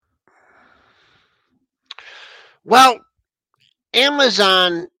Well,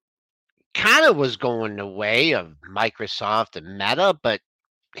 Amazon kind of was going the way of Microsoft and Meta, but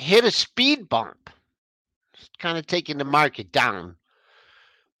hit a speed bump, kind of taking the market down.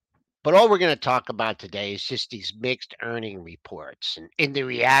 But all we're going to talk about today is just these mixed earning reports and the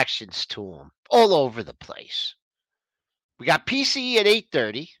reactions to them all over the place. We got PCE at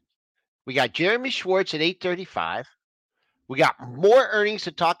 8:30. We got Jeremy Schwartz at 8:35. We got more earnings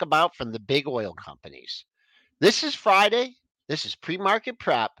to talk about from the big oil companies. This is Friday. This is pre-market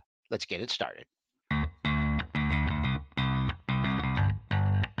prep. Let's get it started.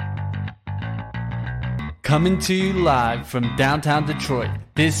 Coming to you live from downtown Detroit,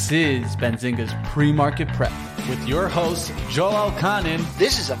 this is Benzinga's Pre-Market Prep with your hosts, Joel Elkanin.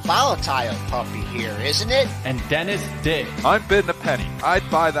 This is a volatile puppy here, isn't it? And Dennis Dick. I'm bidding a penny. I'd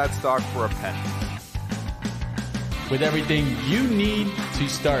buy that stock for a penny. With everything you need to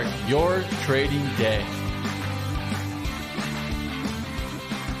start your trading day.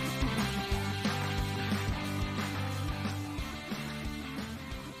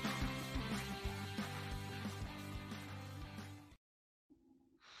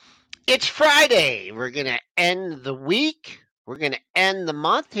 It's Friday. We're going to end the week. We're going to end the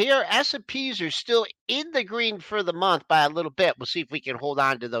month here. S&Ps are still in the green for the month by a little bit. We'll see if we can hold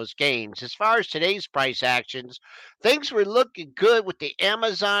on to those gains. As far as today's price actions, things were looking good with the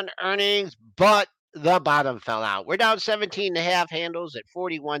Amazon earnings, but the bottom fell out. We're down 17 and a half handles at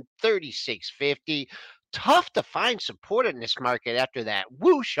 41.3650. Tough to find support in this market after that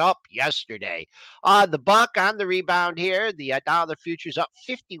whoosh up yesterday. The buck on the rebound here. The dollar futures up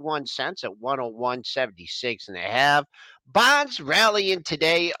 51 cents at 101.76 and a half. Bonds rallying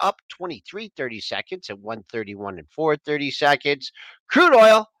today up 23.30 seconds at 131 and 430 seconds. Crude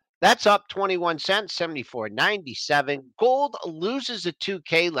oil, that's up 21 cents, 74.97. Gold loses the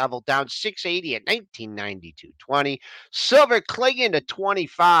 2K level, down 680 at 1992.20. Silver clinging to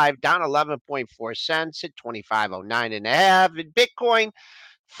 25, down 11.4 cents at 25.09 and a half. And Bitcoin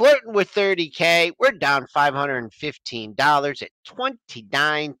flirting with 30K. We're down $515 at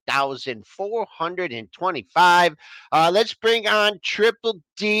 29,425. Let's bring on Triple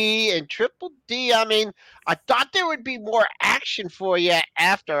D. And Triple D, I mean, I thought there would be more action for you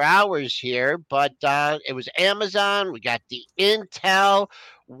after hours here, but it was Amazon. We got the Intel.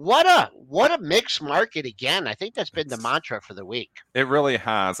 What a mixed market again. I think that's been the mantra for the week. It really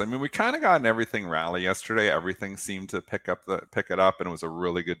has. I mean, we kind of got an everything rally yesterday. Everything seemed to pick it up, and it was a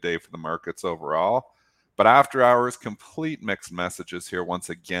really good day for the markets overall. But after hours, complete mixed messages here. Once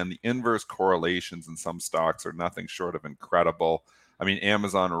again, the inverse correlations in some stocks are nothing short of incredible. I mean,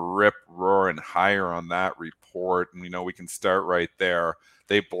 Amazon rip, roar, and higher on that report. And we know we can start right there.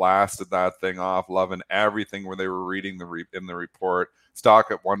 They blasted that thing off, loving everything where they were reading in the report. Stock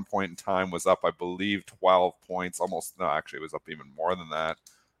at one point in time was up, I believe, 12 points. Actually, it was up even more than that.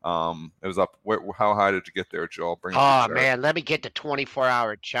 It was up. How high did you get there, Joel? Man, let me get the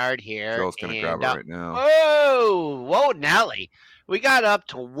 24-hour chart here. Joel's going to grab it right now. Whoa, Nelly. We got up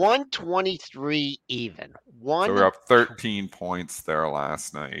to 123 even. So we were up 13 points there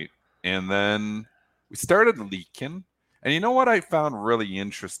last night. And then we started leaking. And you know what I found really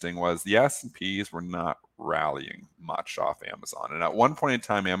interesting was the S&Ps were not rallying much off Amazon. And at one point in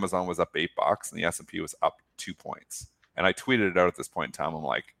time, Amazon was up $8 and the S&P was up 2 points. And I tweeted it out at this point in time. I'm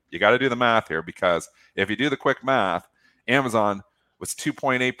like, you got to do the math here, because if you do the quick math, Amazon was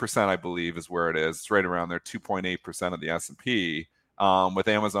 2.8%, I believe, is where it is. It's right around there, 2.8% of the S&P. With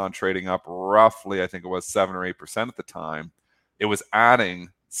Amazon trading up roughly, I think it was 7 or 8% at the time. It was adding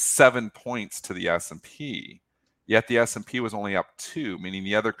 7 points to the S&P. Yet the S&P was only up 2, meaning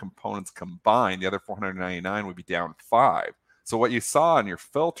the other components combined, the other 499 would be down 5. So what you saw in your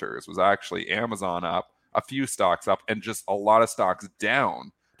filters was actually Amazon up, a few stocks up, and just a lot of stocks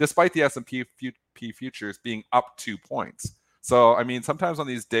down, despite the S&P futures being up 2 points. So, I mean, sometimes on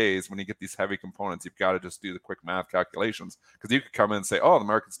these days when you get these heavy components, you've got to just do the quick math calculations, because you could come in and say, oh, the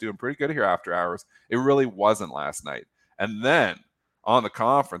market's doing pretty good here after hours. It really wasn't last night. And then on the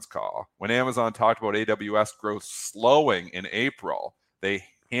conference call, when Amazon talked about AWS growth slowing in April, they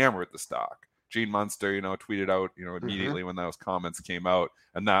hammered the stock. Gene Munster, tweeted out, immediately when those comments came out,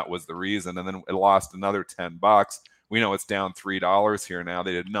 and that was the reason. And then it lost another $10. We know it's down $3 here now.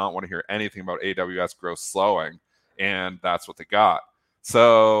 They did not want to hear anything about AWS growth slowing, and that's what they got.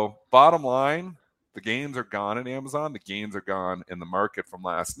 So bottom line, the gains are gone in Amazon. The gains are gone in the market from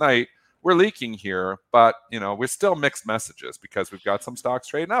last night. We're leaking here, but we're still mixed messages, because we've got some stocks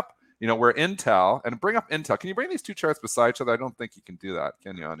trading up where Intel, and bring up Intel. Can you bring these two charts beside each other? I don't think you can do that,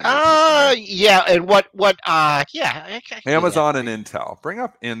 can you, on your system there? Yeah, and yeah, I can do that Amazon for and you. Intel. Bring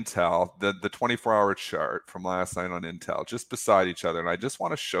up Intel, the 24-hour chart from last night on Intel, just beside each other. And I just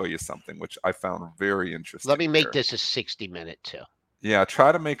want to show you something which I found very Let interesting me make here. this a 60-minute too. Yeah,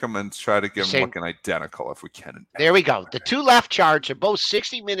 try to make them and try to The get them same. looking identical if we can. And There we go. The two left charts are both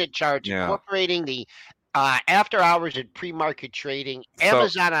 60-minute charts yeah. incorporating the after hours and pre-market trading. So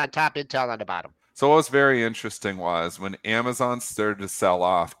Amazon on top, Intel on the bottom. So what was very interesting was when Amazon started to sell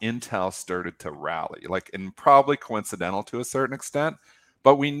off, Intel started to rally, and probably coincidental to a certain extent.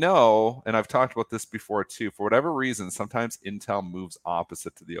 But we know, and I've talked about this before too, for whatever reason, sometimes Intel moves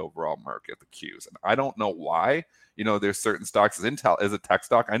opposite to the overall market, the Qs. And I don't know why. There's certain stocks, as Intel is a tech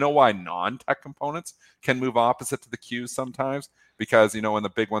stock. I know why non-tech components can move opposite to the Qs sometimes, because, when the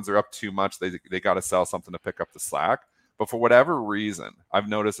big ones are up too much, they got to sell something to pick up the slack. But for whatever reason, I've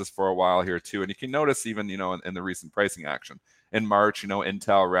noticed this for a while here too. And you can notice even, in the recent pricing action. In March,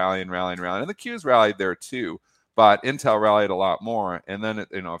 Intel rallying, and the Qs rallied there too. But Intel rallied a lot more. And then,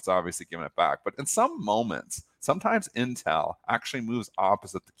 it's obviously giving it back. But in some moments, sometimes Intel actually moves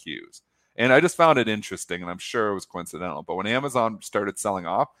opposite the Qs. And I just found it interesting, and I'm sure it was coincidental. But when Amazon started selling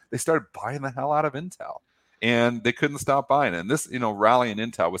off, they started buying the hell out of Intel. And they couldn't stop buying it. And this, rally in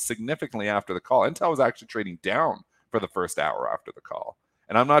Intel was significantly after the call. Intel was actually trading down for the first hour after the call.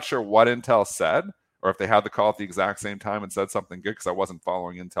 And I'm not sure what Intel said, or if they had the call at the exact same time and said something good, because I wasn't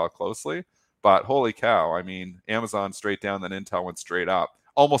following Intel closely. But holy cow, I mean, Amazon straight down, then Intel went straight up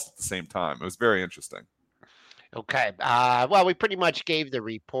almost at the same time. It was very interesting. Okay. Well, we pretty much gave the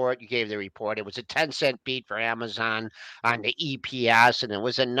report. You gave the report. It was a 10-cent beat for Amazon on the EPS, and it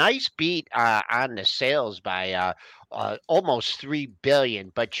was a nice beat on the sales by almost 3 billion.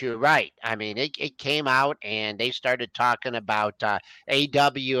 But you're right. I mean, it came out and they started talking about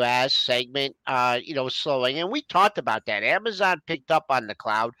AWS segment, slowing, and we talked about that. Amazon picked up on the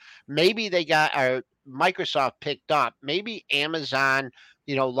cloud. Maybe they got or Microsoft picked up. Maybe Amazon,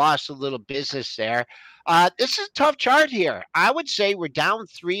 lost a little business there. This is a tough chart here. I would say we're down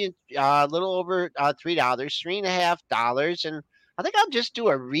a little over $3, $3.50, and I think I'll just do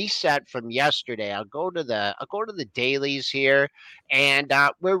a reset from yesterday. I'll go to the dailies here, and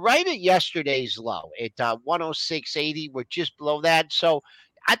we're right at yesterday's low at 106.80. We're just below that. So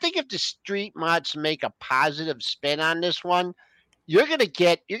I think if the street mods make a positive spin on this one, you're gonna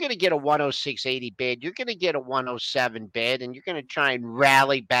get a 106.80 bid. You're gonna get a 107 bid, and you're gonna try and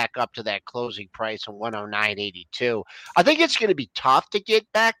rally back up to that closing price of 109.82. I think it's gonna be tough to get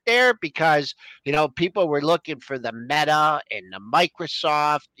back there because people were looking for the Meta and the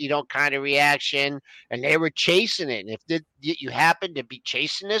Microsoft kind of reaction, and they were chasing it. And if you happen to be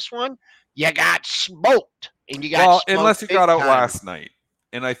chasing this one, you got smoked, and you got smoked Unless you big got out time. last night.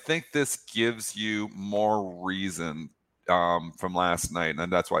 And I think this gives you more reason from last night.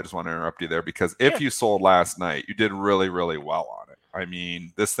 And that's why I just want to interrupt you there, because if Sure. you sold last night, you did really, really well on it. I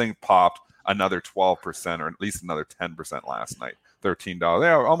mean, this thing popped another 12% or at least another 10% last night. $13.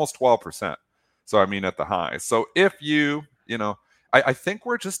 Yeah, almost 12%. So, I mean, at the high. So if I think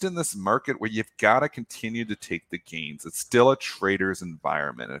we're just in this market where you've got to continue to take the gains. It's still a trader's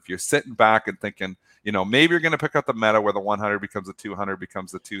environment. And if you're sitting back and thinking, maybe you're going to pick up the Meta where the 100 becomes a 200,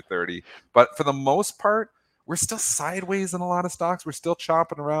 becomes the 230. But for the most part, we're still sideways in a lot of stocks. We're still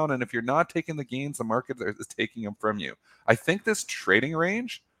chopping around. And if you're not taking the gains, the market is taking them from you. I think this trading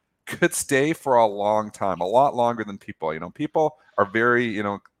range could stay for a long time, a lot longer than people. People are very,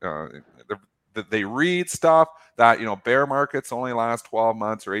 they read stuff that bear markets only last 12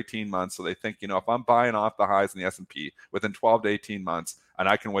 months or 18 months, so they think if I'm buying off the highs in the S&P within 12 to 18 months and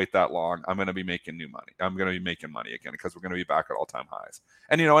I can wait that long, I'm going to be making new money. I'm going to be making money again because we're going to be back at all-time highs.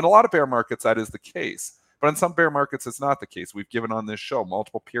 And in a lot of bear markets that is the case. But in some bear markets, it's not the case. We've given on this show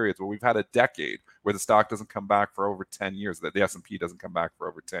multiple periods where we've had a decade where the stock doesn't come back for over 10 years, that the S&P doesn't come back for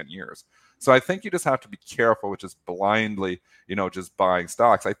over 10 years. So I think you just have to be careful with just blindly, just buying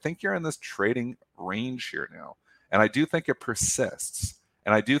stocks. I think you're in this trading range here now. And I do think it persists.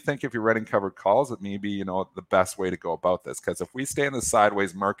 And I do think if you're writing covered calls, it may be, the best way to go about this. Because if we stay in the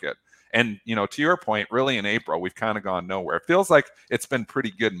sideways market, and, to your point, really in April, we've kind of gone nowhere. It feels like it's been a pretty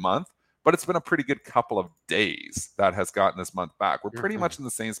good month. But it's been a pretty good couple of days that has gotten this month back. We're pretty much in the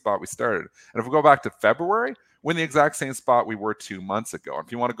same spot we started. And if we go back to February, we're in the exact same spot we were 2 months ago. And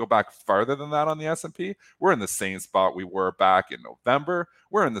if you want to go back farther than that on the S&P, we're in the same spot we were back in November.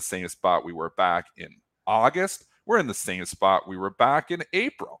 We're in the same spot we were back in August. We're in the same spot we were back in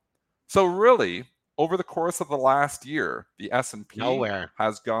April. So really, over the course of the last year, the S&P Nowhere.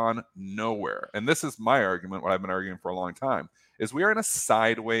 has gone nowhere. And this is my argument, what I've been arguing for a long time, is we are in a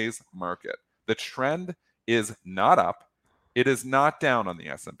sideways market. The trend is not up. It is not down on the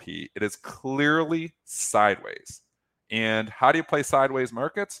S&P. It is clearly sideways. And how do you play sideways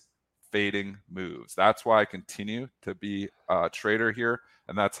markets? Fading moves. That's why I continue to be a trader here.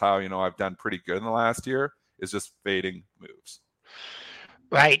 And that's how, I've done pretty good in the last year, is just fading moves.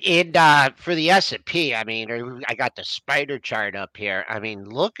 Right. And for the S&P, I mean, I got the spider chart up here. I mean,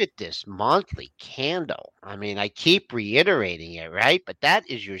 look at this monthly candle. I mean, I keep reiterating it, right? But that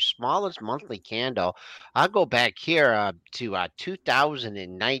is your smallest monthly candle. I'll go back here to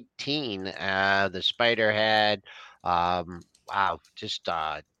 2019. The spider had, wow, just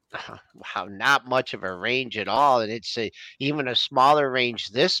wow, not much of a range at all. And it's even a smaller range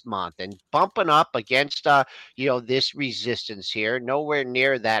this month and bumping up against this resistance here, nowhere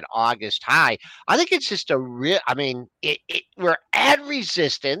near that August high. I think it's just a real, I mean, we're at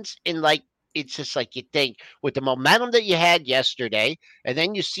resistance in like, it's just like you think with the momentum that you had yesterday, and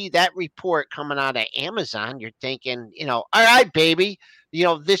then you see that report coming out of Amazon, you're thinking, all right, baby,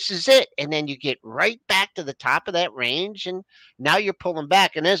 this is it. And then you get right back to the top of that range, and now you're pulling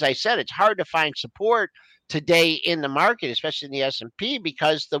back. And as I said, it's hard to find support today in the market, especially in the S&P,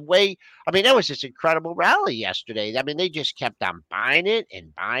 because the way, I mean, that was this incredible rally yesterday. I mean, they just kept on buying it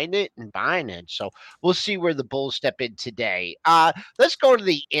and buying it and buying it. So we'll see where the bulls step in today. Let's go to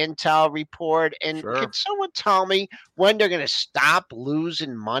the Intel report. And Sure. can someone tell me when they're going to stop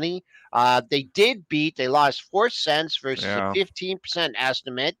losing money? They did beat. They lost 4 cents versus a Yeah. 15%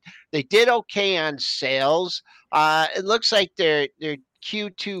 estimate. They did okay on sales. It looks like their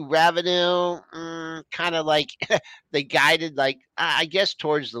Q2 revenue, kind of like they guided, like I guess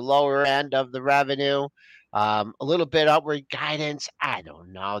towards the lower end of the revenue. A little bit upward guidance. I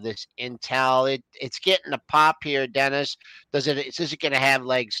don't know. This Intel, it's getting a pop here, Dennis. Is it going to have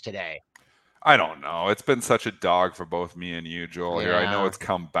legs today? I don't know. It's been such a dog for both me and you, Joel, here. I know Yeah. it's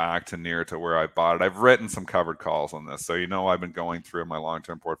come back to near to where I bought it. I've written some covered calls on this. So, I've been going through my long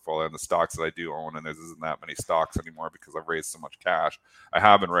term portfolio and the stocks that I do own, and there isn't that many stocks anymore because I've raised so much cash. I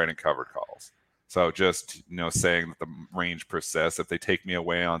have been writing covered calls. So, just, saying that the range persists. If they take me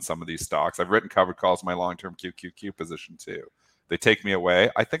away on some of these stocks, I've written covered calls in my long term QQQ position too. They take me away,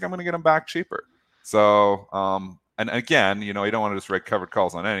 I think I'm going to get them back cheaper. So, and again, you don't want to just write covered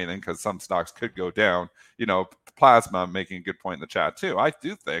calls on anything because some stocks could go down. Plasma making a good point in the chat too. I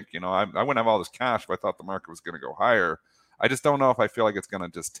do think, I wouldn't have all this cash if I thought the market was going to go higher. I just don't know if I feel like it's going to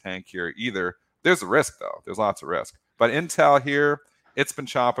just tank here either. There's a risk though. There's lots of risk. But Intel here, it's been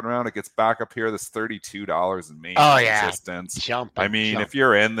chopping around. It gets back up here, this $32 in major Oh yeah, resistance. jumping. I mean, if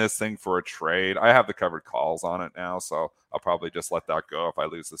you're in this thing for a trade, I have the covered calls on it now, so I'll probably just let that go. If I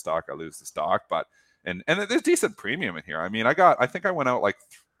lose the stock, I lose the stock. But and there's decent premium in here. I mean, I think I went out like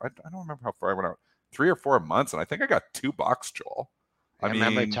I don't remember how far I went out, 3 or 4 months, and I think I got $2, Joel. I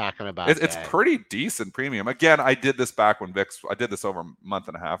remember mean, talking about it's that. pretty decent premium. Again, I did this back when VIX. I did this over a month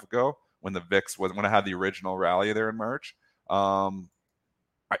and a half ago when the VIX was when I had the original rally there in March.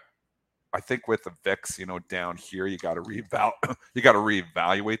 I think with the VIX, down here, you got to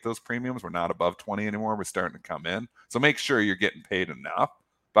reevaluate those premiums. We're not above 20 anymore. We're starting to come in. So make sure you're getting paid enough.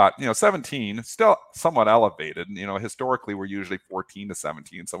 But 17 still somewhat elevated. Historically we're usually 14 to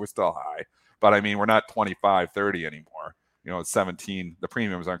 17, so we're still high. But I mean, we're not 25, 30 anymore. At 17, the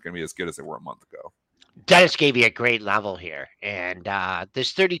premiums aren't going to be as good as they were a month ago. Dennis gave you a great level here. And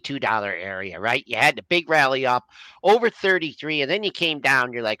this $32 area, right? You had the big rally up over 33, and then you came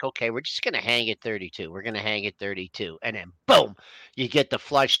down. You're like, okay, we're just going to hang at 32. We're going to hang at 32. And then, boom, you get the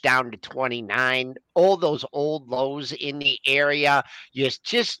flush down to 29. All those old lows in the area, you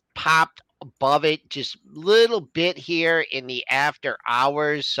just popped above it just little bit here in the after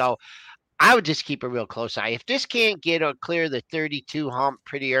hours. So I would just keep a real close eye. If this can't get or clear the 32 hump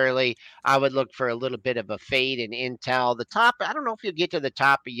pretty early, I would look for a little bit of a fade in Intel. The top, I don't know if you'll get to the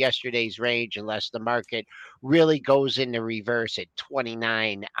top of yesterday's range unless the market really goes into reverse at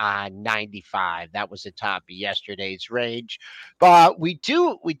 29.95. That was the top of yesterday's range. But we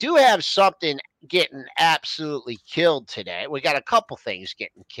do have something getting absolutely killed today. We got a couple things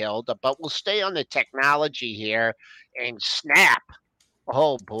getting killed, but we'll stay on the technology here and Snap.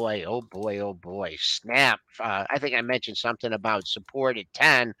 Oh boy, oh boy, oh boy. Snap. I think I mentioned something about support at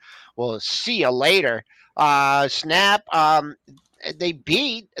 10. We'll see you later. Snap. they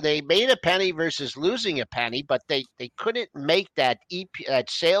made a penny versus losing a penny, but they couldn't make that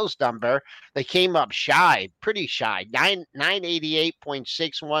sales number. They came up shy, pretty shy,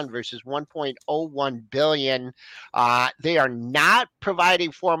 988.61 versus 1.01 billion. They are not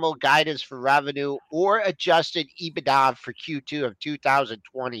providing formal guidance for revenue or adjusted EBITDA for Q2 of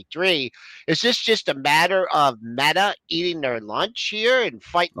 2023. Is this just a matter of Meta eating their lunch here and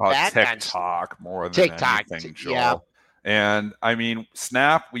fighting back on TikTok more than TikTok? anything, Yeah. Joel. And I mean,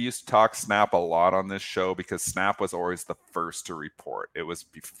 Snap, we used to talk Snap a lot on this show because Snap was always the first to report. It was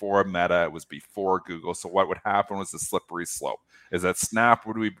before Meta, it was before Google. So what would happen was the slippery slope is that Snap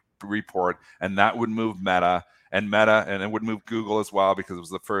would report and that would move Meta and it would move Google as well because it was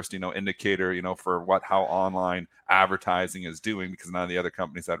the first, indicator, for how online advertising is doing because none of the other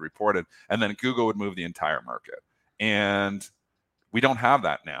companies had reported. And then Google would move the entire market. And we don't have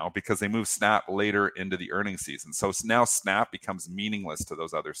that now because they moved Snap later into the earnings season. So now Snap becomes meaningless to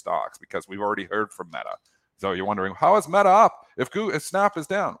those other stocks because we've already heard from Meta. So you're wondering, how is Meta up if Snap is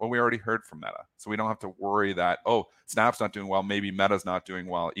down? Well, we already heard from Meta. So we don't have to worry that, Snap's not doing well. Maybe Meta's not doing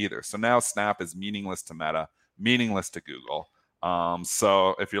well either. So now Snap is meaningless to Meta, meaningless to Google.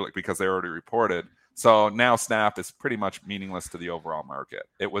 So if you look, because they already reported. So now Snap is pretty much meaningless to the overall market.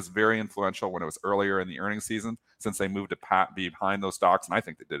 It was very influential when it was earlier in the earnings season, since they moved to be behind those stocks, and I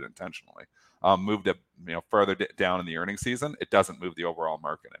think they did it intentionally. Moved it, further down in the earnings season. It doesn't move the overall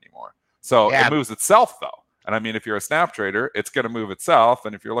market anymore. So Yeah. it moves itself though. And I mean, if you're a Snap trader, it's going to move itself.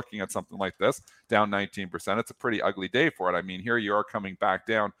 And if you're looking at something like this, down 19%, it's a pretty ugly day for it. I mean, here you are coming back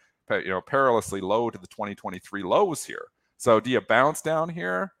down, perilously low to the 2023 lows here. So do you bounce down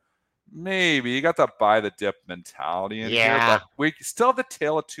here? Maybe. You got that buy the dip mentality in here, but we still have the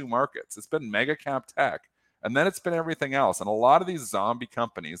tale of two markets. It's been mega cap tech, and then it's been everything else. And a lot of these zombie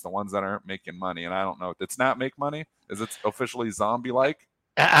companies, the ones that aren't making money, and I don't know, did Snap make money? Is it officially zombie-like?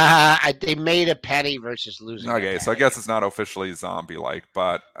 They made a penny versus losing. Okay, so I guess it's not officially zombie-like,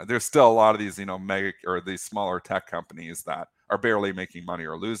 but there's still a lot of these, mega or these smaller tech companies that are barely making money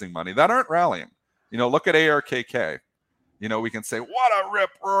or losing money that aren't rallying. Look at ARKK. We can say, what a rip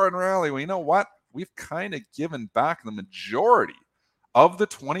roaring rally. Well, you know what? We've kind of given back the majority of the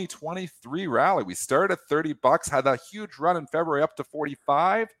 2023 rally. We started at $30, had that huge run in February up to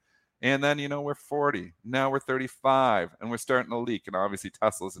 45, and then, we're 40. Now we're 35, and we're starting to leak. And obviously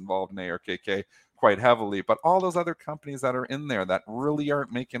Tesla's involved in ARKK quite heavily, but all those other companies that are in there that really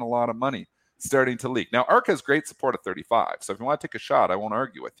aren't making a lot of money starting to leak. Now, ARK has great support at 35, so if you want to take a shot, I won't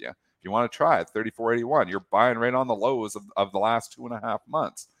argue with you. If you want to try it, 34.81, you're buying right on the lows of the last 2.5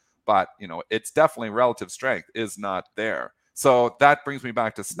 months. But, it's definitely relative strength is not there. So that brings me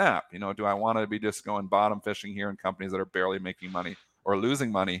back to Snap. Do I want to be just going bottom fishing here in companies that are barely making money or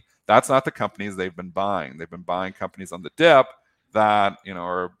losing money? That's not the companies they've been buying. They've been buying companies on the dip that,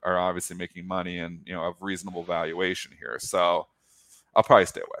 are obviously making money and, of reasonable valuation here. So I'll probably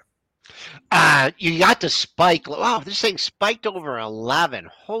stay away. You got the spike. Wow, this thing spiked over 11.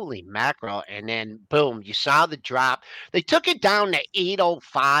 Holy mackerel. And then, boom, you saw the drop. They took it down to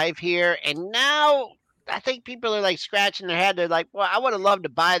 805 here. And now I think people are like scratching their head. They're like, well, I would have loved to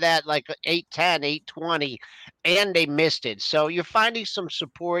buy that like 810, 820. And they missed it. So you're finding some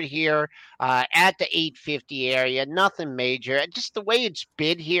support here at the 850 area. Nothing major. Just the way it's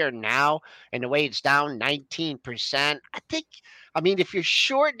bid here now and the way it's down 19%. I mean, if you're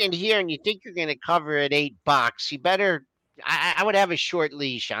shorting it here and you think you're going to cover at $8, you better. I would have a short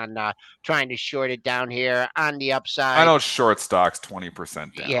leash on trying to short it down here on the upside. I know short stocks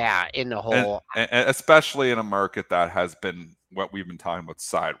 20% down. Yeah, in the hole, and especially in a market that has been what we've been talking about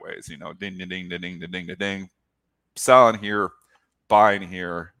sideways. Ding, ding, ding, ding, ding, ding, ding, ding, selling here, buying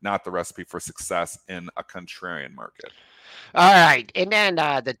here. Not the recipe for success in a contrarian market. All right, and then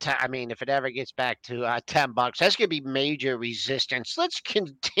I mean, if it ever gets back to $10, that's going to be major resistance. Let's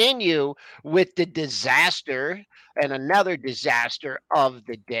continue with the disaster and another disaster of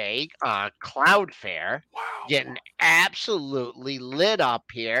the day. Cloudflare getting absolutely lit up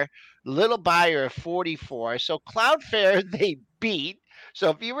here. Little buyer of 44. So Cloudflare they beat. So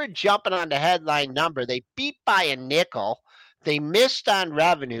if you were jumping on the headline number, they beat by a nickel. They missed on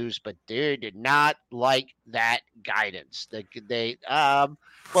revenues, but they did not like that guidance. It's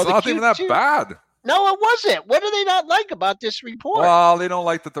not even that bad. No, it wasn't. What do they not like about this report? Well, they don't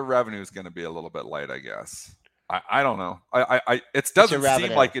like that the revenue is going to be a little bit light, I guess. I don't know. It doesn't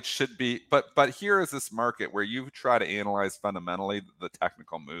seem like it should be, but here is this market where you try to analyze fundamentally the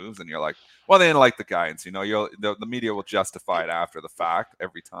technical moves, and you're like, well, they didn't like the guidance. The media will justify it after the fact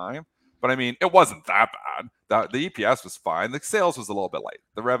every time. But I mean, it wasn't that bad. The EPS was fine. The sales was a little bit light.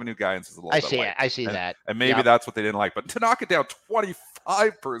 The revenue guidance was a little I bit see light. it. I see and, that. And maybe Yep. that's what they didn't like. But to knock it down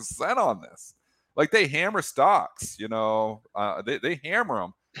 25% on this, like they hammer stocks, they hammer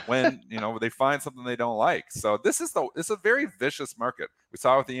them when they find something they don't like. So it's a very vicious market. We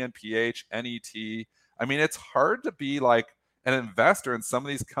saw with the NPH, NET. I mean, it's hard to be like an investor in some of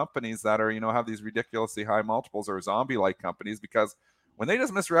these companies that are have these ridiculously high multiples or zombie-like companies, because when they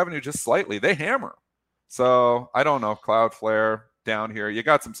just miss revenue just slightly, they hammer. So I don't know. Cloudflare down here, you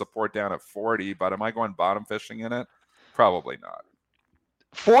got some support down at 40, but am I going bottom fishing in it? Probably not.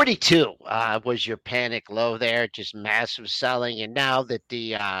 42 was your panic low there, just massive selling, and now that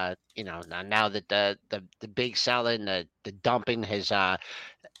the now that the big selling, the dumping has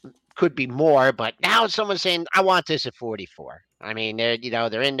could be more, but now someone's saying, I want this at 44. I mean, they're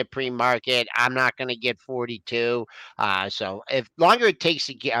in the pre-market. I'm not going to get 42. So if longer it takes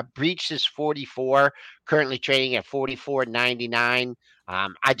to breach this 44, currently trading at 44.99.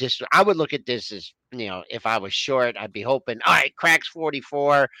 I would look at this as, if I was short, I'd be hoping, all right, cracks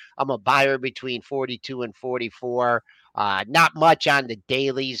 44. I'm a buyer between 42 and 44. Not much on the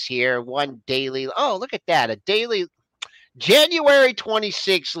dailies here. One daily. Oh, look at that. A daily January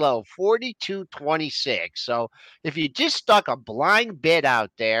 26 low, 42.26. So if you just stuck a blind bid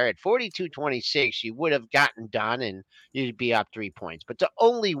out there at 42.26, you would have gotten done and you'd be up 3 points. But to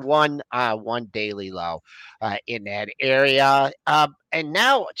only one daily low in that area. And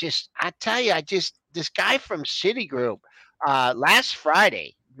now I tell you, this guy from Citigroup last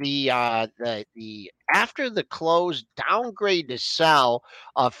Friday, the after the close downgrade to sell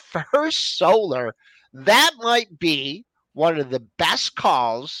of First Solar, that might be one of the best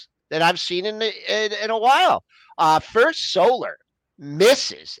calls that I've seen in a while. First Solar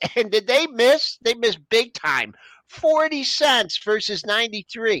misses, and did they miss? They missed big time, 40 cents versus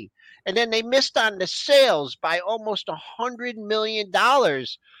 93, and then they missed on the sales by almost $100 million.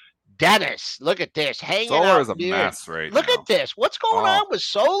 Dennis, look at this, hanging Solar out is a near. mess right Look now. at this. What's going Oh, on with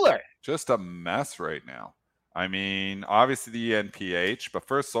Solar? just a mess right now. I mean, obviously the NPH, but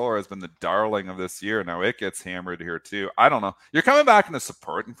First Solar has been the darling of this year. Now it gets hammered here too. I don't know. You're coming back into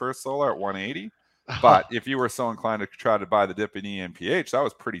support in First Solar at 180. But if you were so inclined to try to buy the dip in ENPH, that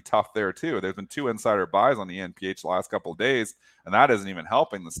was pretty tough there too. There's been 2 insider buys on the ENPH the last couple of days, and that isn't even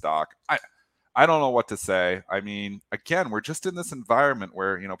helping the stock. I don't know what to say. I mean, again, we're just in this environment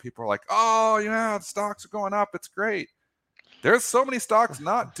where people are like, oh yeah, the stocks are going up, it's great. There's so many stocks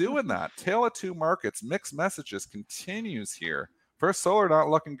not doing that. Tail of two markets, mixed messages continues here. First Solar not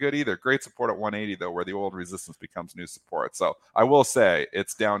looking good either. Great support at 180 though, where the old resistance becomes new support. So I will say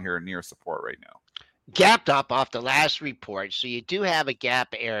it's down here near support right now. Gapped up off the last report. So you do have a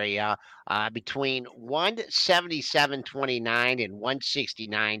gap area between 177.29 and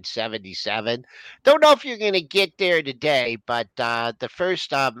 169.77. Don't know if you're going to get there today, but the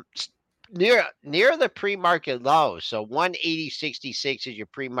first near the pre-market low. So 180.66 is your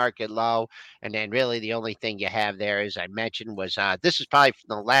pre-market low, and then really the only thing you have there, as I mentioned, was this is probably from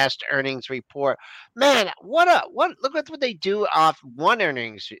the last earnings report. Man, what look at what they do off one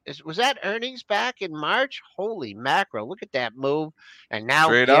earnings. Was that earnings back in March? Holy mackerel! Look at that move, and now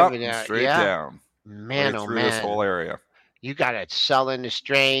Straight up giving and straight yeah, down. man, Right oh through this whole man. area. You got to sell into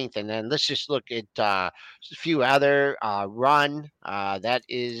strength, and then let's just look at a few other run. That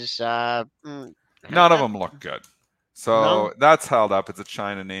is None of them look good. no. So that's held up. It's a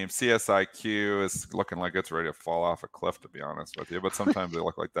China name. CSIQ is looking like it's ready to fall off a cliff, to be honest with you. But sometimes they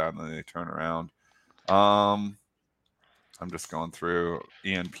look like that and then they turn around. I'm just going through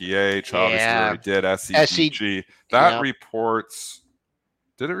ENPH. Obviously, we Yeah, already did SC. SEDG. That Yeah. reports.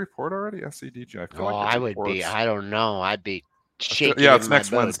 Did it report already? SEDG. I feel Oh, like it I would be. reports. I don't know. I'd be Yeah, shaking in it's my next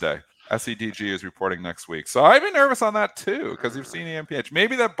boots. Wednesday. SEDG is reporting next week. So I've been nervous on that too because you've seen EMPH.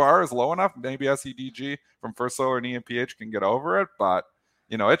 Maybe that bar is low enough. Maybe SEDG from First Solar and EMPH can get over it. But,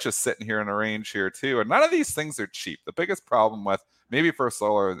 it's just sitting here in a range here too. And none of these things are cheap. The biggest problem with maybe First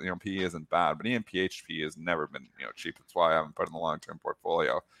Solar, PE isn't bad, but EMPH PE has never been, cheap. That's why I haven't put in the long-term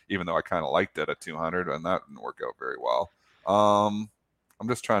portfolio, even though I kind of liked it at 200 and that didn't work out very well. I'm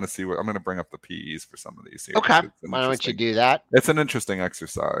just trying to see what I'm going to bring up the PEs for some of these here. Okay, why don't you do that? It's an interesting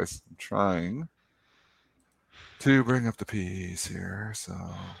exercise. I'm trying to bring up the PEs here. So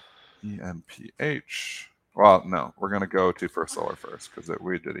EMPH. Well, no, we're going to go to First Solar first because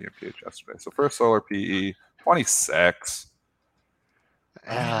we did EMPH yesterday. So First Solar PE 26.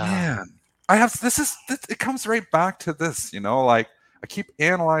 Oh, man, it comes right back to this, like I keep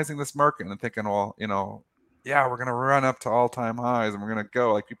analyzing this market and thinking, well, yeah, we're going to run up to all-time highs and we're going to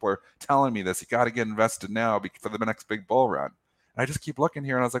go. Like people are telling me this, you got to get invested now for the next big bull run. And I just keep looking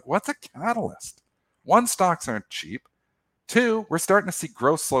here and I was like, what's a catalyst? One, stocks aren't cheap. Two, we're starting to see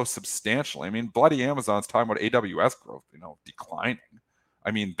growth slow substantially. I mean, bloody Amazon's talking about AWS growth, declining.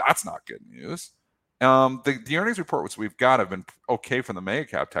 I mean, that's not good news. The earnings report which we've got have been okay for the mega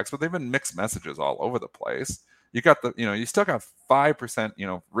cap techs, but they've been mixed messages all over the place. You got you still got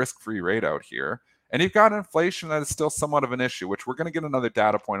 5%, risk-free rate out here. And you've got inflation that is still somewhat of an issue, which we're going to get another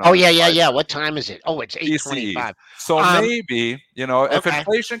data point on. Oh, yeah. What time is it? Oh, it's 8:25. So maybe, if okay.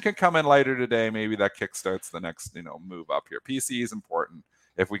 inflation can come in later today, maybe that kickstarts the next, move up here. PCE is important.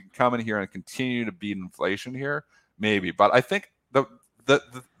 If we can come in here and continue to beat inflation here, maybe. But I think the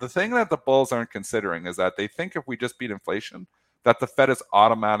thing that the bulls aren't considering is that they think if we just beat inflation, that the Fed is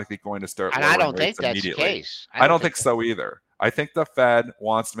automatically going to start lowering rates immediately. And I don't think that's the case. I don't think so either. I think the Fed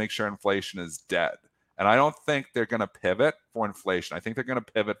wants to make sure inflation is dead. And I don't think they're going to pivot for inflation. I think they're going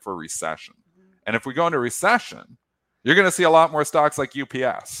to pivot for recession. And if we go into recession, you're going to see a lot more stocks like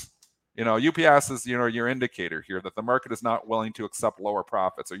UPS. UPS is, your indicator here that the market is not willing to accept lower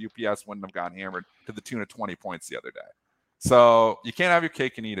profits, or UPS wouldn't have gotten hammered to the tune of 20 points the other day. So you can't have your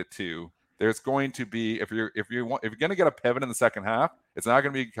cake and eat it too. There's going to be, if you're going to get a pivot in the second half, it's not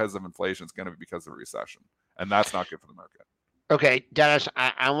going to be because of inflation. It's going to be because of recession. And that's not good for the market. Okay, Dennis,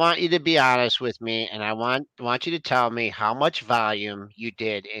 I want you to be honest with me, and I want you to tell me how much volume you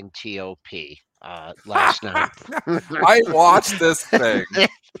did in TOP last night. I watched this thing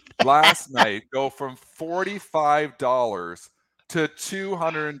last night go from $45 to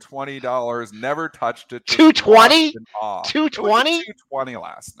 $220. Never touched it. $220? $220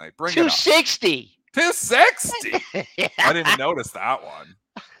 last night. Bring $260. $260. Yeah. I didn't notice that one.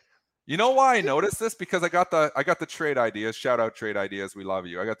 You know why I noticed this? Because I got the trade ideas. Shout out trade ideas. We love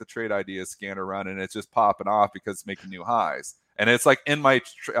you. I got the trade ideas scanner running, and it's just popping off because it's making new highs. And it's like in my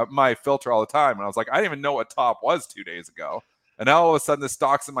filter all the time. And I was like, I didn't even know what top was 2 days ago. And now all of a sudden, the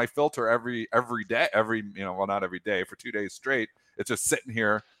stock's in my filter every day, not every day, for 2 days straight. It's just sitting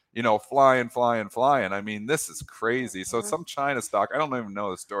here, flying. I mean, this is crazy. So some China stock, I don't even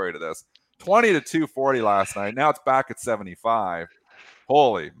know the story to this. 20 to 240 last night. Now it's back at 75.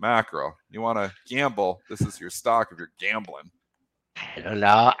 Holy mackerel. You want to gamble, this is your stock if you're gambling. I don't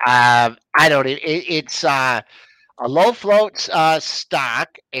know. I don't. It's a low float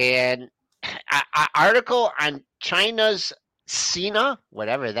stock, and an article on China's Sina,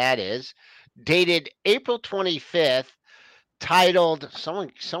 whatever that is, dated April 25th, titled,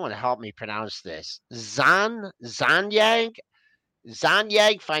 someone help me pronounce this, Zanyag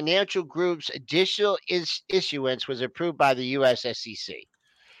Financial Group's additional issuance was approved by the U.S. SEC.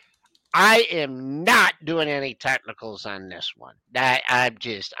 I am not doing any technicals on this one. I'm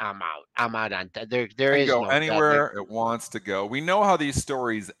out. I'm out on that. There is go no anywhere it wants to go. We know how these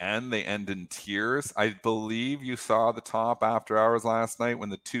stories end. They end in tears. I believe you saw the top after hours last night when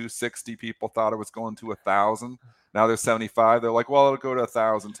the 260 people thought it was going to 1,000. Now they're 75. They're like, well, it'll go to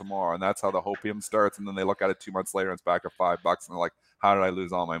 1,000 tomorrow. And that's how the hopium starts. And then they look at it 2 months later and it's back at $5. And they're like, how did I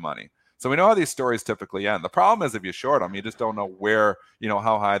lose all my money? So we know how these stories typically end. The problem is if you short them, you just don't know where,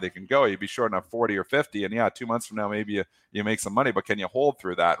 how high they can go. You'd be shorting at 40 or 50. And 2 months from now, maybe you make some money, but can you hold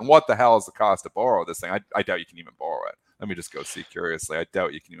through that? And what the hell is the cost to borrow this thing? I doubt you can even borrow it. Let me just go see curiously. I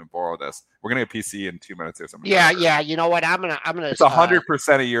doubt you can even borrow this. We're gonna get PCE in 2 minutes or something. Yeah. You know what? I'm gonna. It's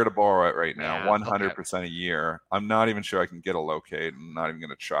 100% a year to borrow it right now. 100% a year. I'm not even sure I can get a locate. I'm not even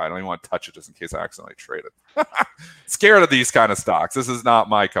gonna try. I don't even want to touch it just in case I accidentally trade it. Scared of these kind of stocks. This is not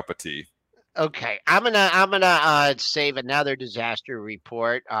my cup of tea. Okay, I'm gonna save another disaster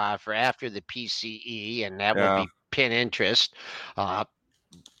report for after the PCE, and that will be pin interest.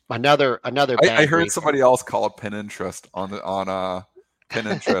 Another. I heard somebody else call it pin interest on pin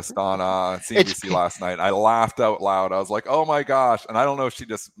interest on CNBC last night. I laughed out loud. I was like, oh my gosh! And I don't know if she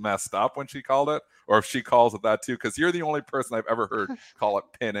just messed up when she called it, or if she calls it that too. Because you're the only person I've ever heard call it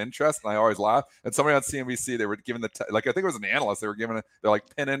pin interest, and I always laugh. And somebody on CNBC, they were giving I think it was an analyst. They were giving it. They're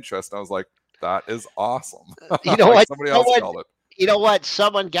like pin interest. And I was like, that is awesome. You know what? Somebody else called it. You know what?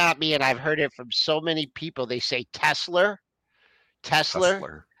 Someone got me, and I've heard it from so many people. They say Tesla.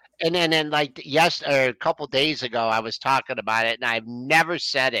 And then like a couple days ago, I was talking about it, and I've never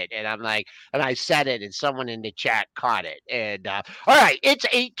said it. And I'm like, and I said it, and someone in the chat caught it. And all right, it's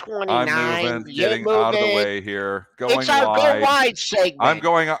 8:29. I'm getting out of the way here. It's our Go Wide segment. I'm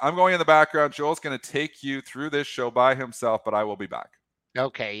going in the background. Joel's going to take you through this show by himself, but I will be back.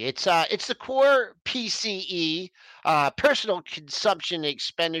 Okay, it's the core PCE. personal consumption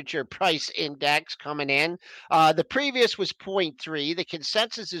expenditure price index coming in. The previous was zero point 0.3, the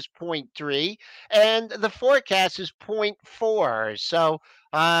consensus is zero point 0.3, and the forecast is zero point 0.4. So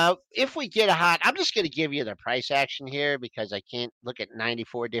if we get a hot, I'm just going to give you the price action here because I can't look at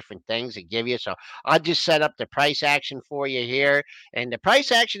 94 different things and give you. So I'll just set up the price action for you here. And the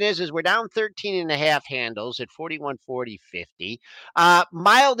price action is we're down 13 and a half handles at 41.40.50.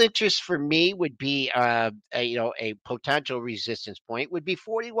 Mild interest for me would be a potential resistance point would be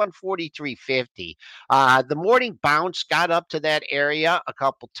 41.43.50. The morning bounce got up to that area a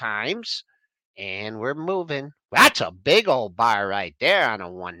couple times, and we're moving. That's a big old bar right there on a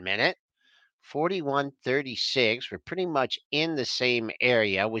 1 minute. 41.36. We're pretty much in the same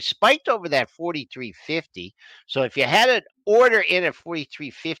area. We spiked over that 43.50. So if you had an order in at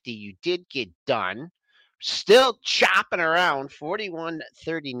 43.50, you did get done. Still chopping around 41.39,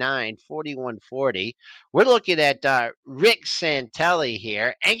 41.40. We're looking at Rick Santelli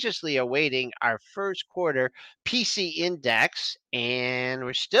here, anxiously awaiting our first quarter PC index, and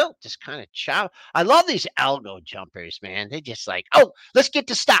we're still just kind of chop. I love these algo jumpers, man. They just like, oh, let's get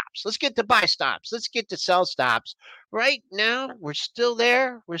to stops, let's get to buy stops, let's get to sell stops. Right now, we're still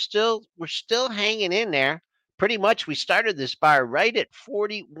there. We're still hanging in there. Pretty much, we started this bar right at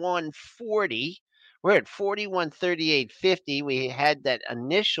 41.40. We're at 41.38.50. We had that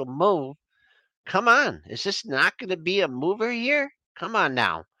initial move. Come on. Is this not going to be a mover here? Come on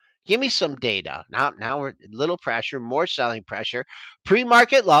now. Give me some data. Now we're little pressure, more selling pressure.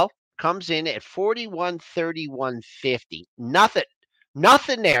 Pre-market low comes in at 41.31.50.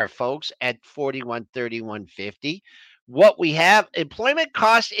 Nothing there, folks, at 41.31.50. What we have, employment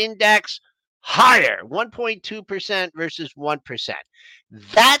cost index higher, 1.2% versus 1%.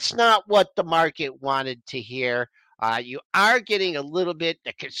 That's not what the market wanted to hear. You are getting a little bit,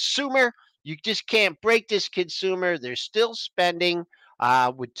 the consumer, you just can't break this consumer. They're still spending.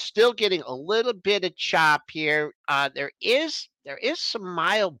 We're still getting a little bit of chop here. There is some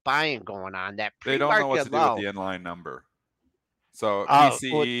mild buying going on. That They don't know what to pre-market do with the low. inline number. So Well,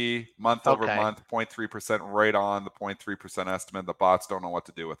 PCE month over okay. month, 0.3% right on the 0.3% estimate. The bots don't know what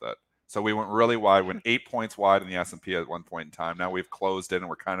to do with it. So we went really wide, went 8 points wide in the S&P at one point in time. Now we've closed in and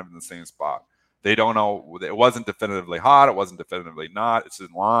we're kind of in the same spot. They don't know. It wasn't definitively hot. It wasn't definitively not. It's in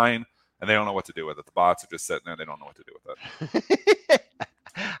line, and they don't know what to do with it. The bots are just sitting there. They don't know what to do with it.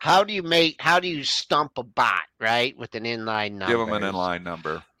 How do you stump a bot, right? With an inline Give them an numbers. inline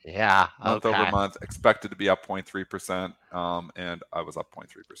number. Yeah, Month over okay. month, expected to be up 0.3%, and I was up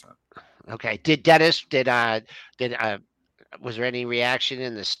 0.3%. Okay. Did Dennis did was there any reaction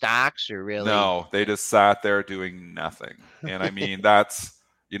in the stocks or really? No, they just sat there doing nothing. And I mean, that's,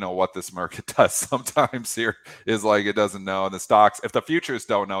 what this market does sometimes here is like it doesn't know. And the stocks, if the futures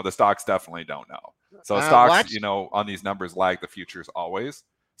don't know, the stocks definitely don't know. So stocks, What? on these numbers lag the futures always.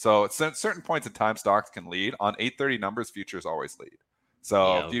 So at certain points in time, stocks can lead. On 8:30 numbers, futures always lead.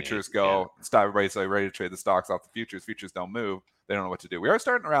 So Yeah, okay. futures Yeah. go, stop, everybody's like ready to trade the stocks off the futures. Futures don't move. They don't know what to do. We are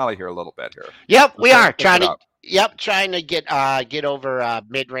starting to rally here a little bit here. Yep, We're we starting are to pick it up. trying to get over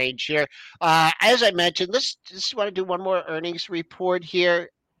mid range here. As I mentioned, let's just want to do one more earnings report here.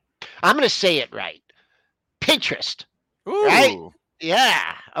 I'm going to say it right. Pinterest, right? Ooh.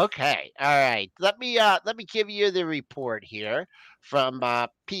 Yeah. Okay. All right. Let me give you the report here from PI.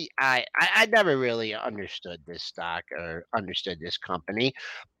 I never really understood this stock or understood this company,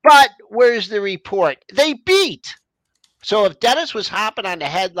 but where's the report? They beat. So if Dennis was hopping on the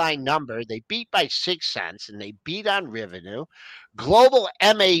headline number, they beat by 6 cents and they beat on revenue. Global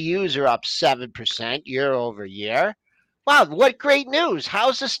MAUs are up 7% year over year. Wow, what great news.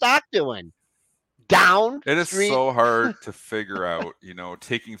 How's the stock doing? Down It is three. so hard to figure out,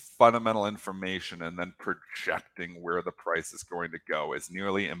 taking fundamental information and then projecting where the price is going to go is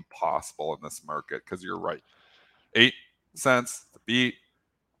nearly impossible in this market because you're right. 8 cents to beat.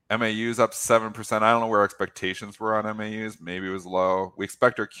 MAUs up 7%. I don't know where expectations were on MAUs. Maybe it was low. We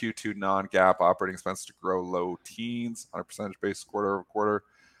expect our Q2 non-GAAP operating expenses to grow low teens on a percentage basis quarter over quarter.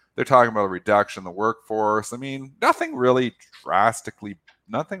 They're talking about a reduction in the workforce. I mean, nothing really tragic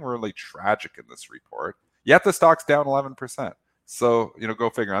in this report. Yet the stock's down 11%. So, go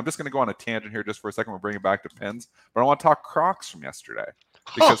figure. I'm just going to go on a tangent here just for a second. We'll bring it back to pins. But I want to talk Crocs from yesterday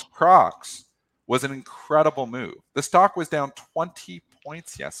because Oh, Crocs was an incredible move. The stock was down 20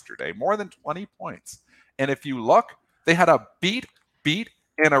 points yesterday, more than 20 points. And if you look, they had a beat,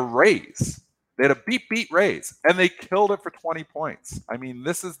 and a raise. They had a beat, raise, and they killed it for 20 points. I mean,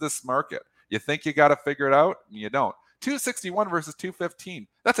 this is this market. You think you got to figure it out, and you don't. 261 versus 215.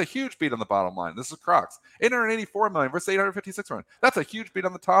 That's a huge beat on the bottom line. This is Crocs. 884 million versus 856 million. That's a huge beat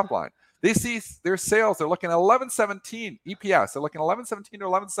on the top line. They see their sales, they're looking at 1117 EPS. They're looking at 1117 to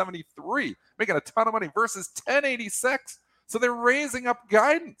 1173, making a ton of money versus 1086. So they're raising up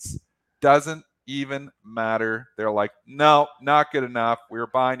guidance. Doesn't even matter. They're like, no, not good enough. We were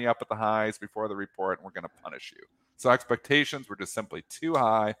buying you up at the highs before the report, and we're going to punish you. So expectations were just simply too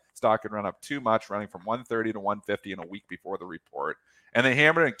high. Stock had run up too much, running from 130 to 150 in a week before the report. And they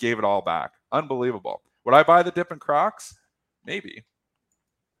hammered it and gave it all back. Unbelievable. Would I buy the dip in Crocs? Maybe.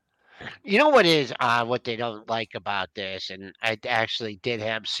 You know what they don't like about this, and I actually did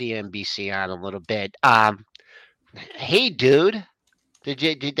have CNBC on a little bit. Hey Dude,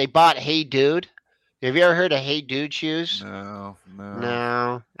 did they bought Hey Dude? Have you ever heard of Hey Dude shoes? No.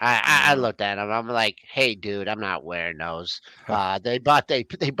 No, I looked at them. I'm like, hey, dude, I'm not wearing those. They bought.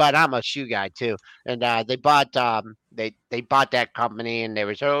 I'm a shoe guy too, and they bought that company, and they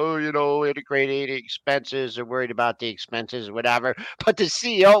were integrating expenses. They're worried about the expenses or whatever. But the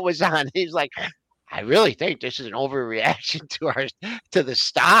CEO was on. He's like, I really think this is an overreaction to the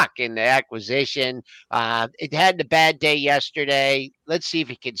stock and the acquisition. It had a bad day yesterday. Let's see if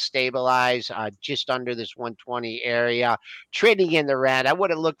it can stabilize just under this 120 area. Trading in the red. I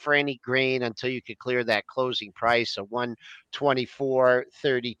wouldn't look for any green until you could clear that closing price of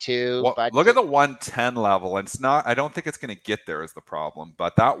 124.32. Well, But look at the 110 level. And it's not, I don't think it's going to get there is the problem.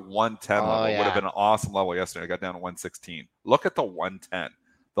 But that 110 level would have been an awesome level yesterday. I got down to 116. Look at the 110.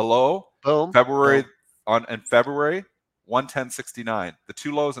 The low, boom, February boom. in February, 110.69. The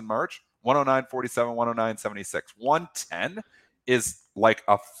two lows in March, 109.47, 109.76. 110 is like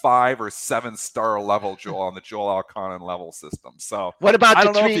a 5 or 7 star level, Joel, on the Joel Alconin level system. So what about I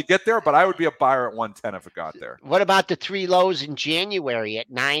don't know if you get there, but I would be a buyer at 110 if it got there. What about the three lows in January at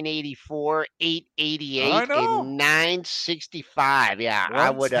 984, 888, and 965? Yeah, I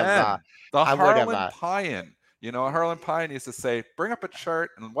would have. The Harlan Pyan. You know, Harlan Pyan used to say, bring up a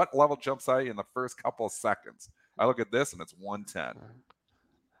chart and what level jumps out in the first couple of seconds. I look at this and it's 110.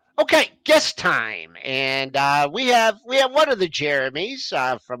 Okay, guest time, and we have one of the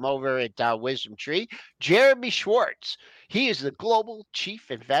Jeremys from over at Wisdom Tree, Jeremy Schwartz. He is the Global Chief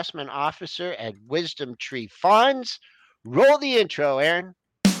Investment Officer at Wisdom Tree Funds. Roll the intro, Aaron.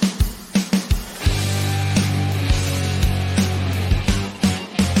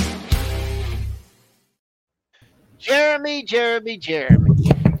 Jeremy.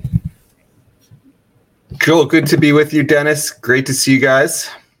 Cool. Good to be with you, Dennis. Great to see you guys.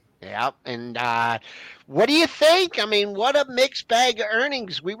 Yep. And what do you think? I mean, what a mixed bag of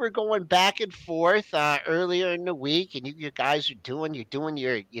earnings. We were going back and forth earlier in the week, and you guys are doing your,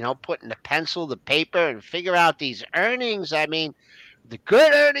 putting the pencil to paper and figure out these earnings. I mean, the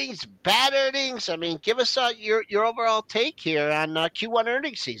good earnings, bad earnings. I mean, give us your overall take here on Q1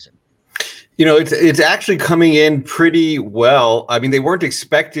 earnings season. You know, it's actually coming in pretty well. I mean, they weren't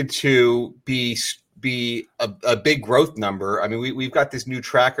expected to be a big growth number. I mean, we've got this new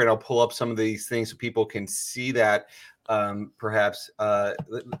tracker, and I'll pull up some of these things so people can see that. Perhaps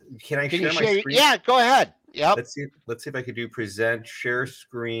can I share my screen? Yeah, go ahead. Yep. Let's see if I could do present share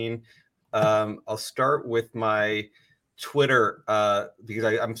screen. I'll start with my Twitter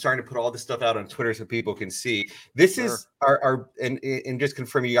because I'm starting to put all this stuff out on Twitter so people can see. This is our and just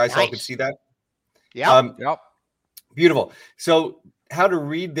confirm you guys all can see that. Yep. Beautiful. So how to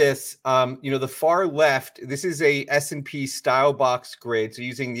read this? The far left. This is a S&P style box grid. So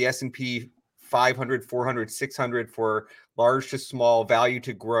using the S&P 500, 400, 600 for large to small, value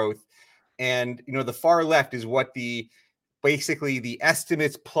to growth, and the far left is what basically the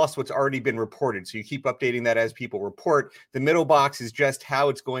estimates plus what's already been reported. So you keep updating that as people report. The middle box is just how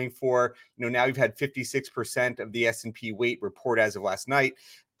it's going for, now you've had 56% of the S&P weight report as of last night.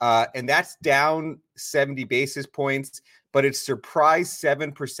 And that's down 70 basis points, but it's surprised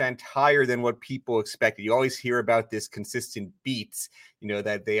 7% higher than what people expected. You always hear about this consistent beats,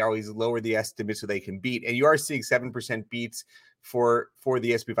 that they always lower the estimate so they can beat. And you are seeing 7% beats for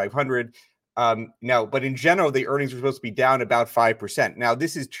the S&P 500. Now, but in general, the earnings were supposed to be down about 5%. Now,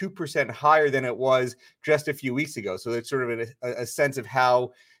 this is 2% higher than it was just a few weeks ago. So it's sort of a sense of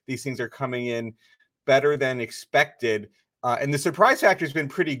how these things are coming in better than expected. And the surprise factor has been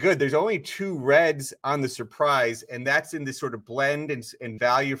pretty good. There's only 2 reds on the surprise, and that's in this sort of blend and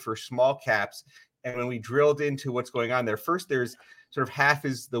value for small caps. And when we drilled into what's going on there, first there's sort of half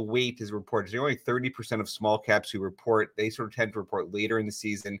is the weight is reported. There's only 30% of small caps who report. They sort of tend to report later in the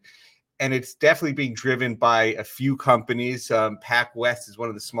season. And it's definitely being driven by a few companies. PacWest is one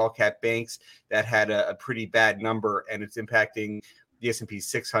of the small cap banks that had a pretty bad number, and it's impacting the S&P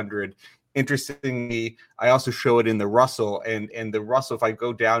 600. Interestingly, I also show it in the Russell, and the Russell, if I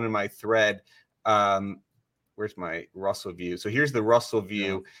go down in my thread, where's my Russell view? So here's the Russell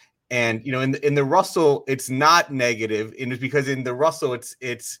view. And in the Russell, it's not negative, and it's because in the Russell,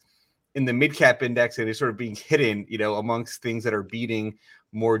 it's in the mid cap index, and it's sort of being hidden, amongst things that are beating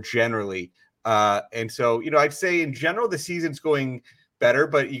more generally. And so, I'd say in general the season's going better,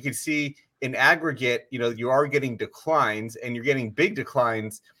 but you can see in aggregate, you are getting declines, and you're getting big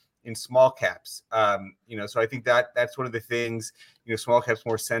declines in small caps. So I think that's one of the things. Small caps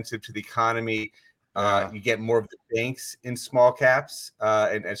more sensitive to the economy. You get more of the banks in small caps,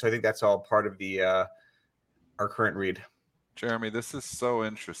 and so I think that's all part of the our current read. Jeremy, this is so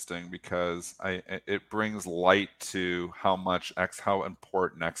interesting because it brings light to how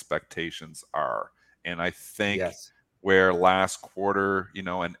important expectations are, and I think Yes. where last quarter,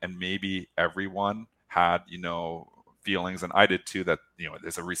 and maybe everyone had feelings, and I did too, that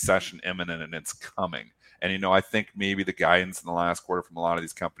there's a recession imminent and it's coming. And I think maybe the guidance in the last quarter from a lot of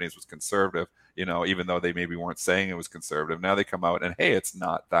these companies was conservative, even though they maybe weren't saying it was conservative. Now they come out and, hey, it's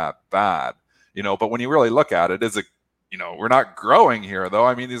not that bad, but when you really look at it, we're not growing here, though.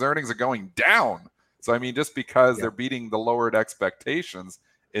 I mean, these earnings are going down. So, I mean, just because they're beating the lowered expectations,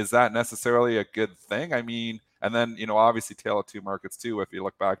 is that necessarily a good thing? I mean, and then, obviously Tale of Two Markets too, if you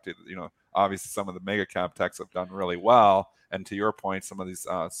look back to, obviously some of the mega cap techs have done really well. And to your point, some of these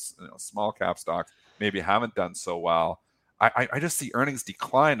small cap stocks maybe haven't done so well. I just see earnings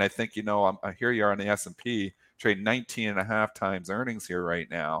decline. I think, here you are in the S&P, trading 19.5 times earnings here right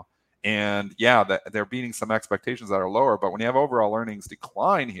now. And they're beating some expectations that are lower. But when you have overall earnings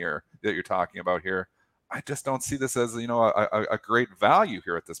decline here that you're talking about here, I just don't see this as, a great value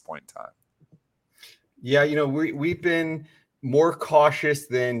here at this point in time. Yeah, we've been more cautious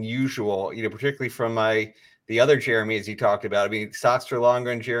than usual, particularly from the other Jeremy, as you talked about. I mean, stocks for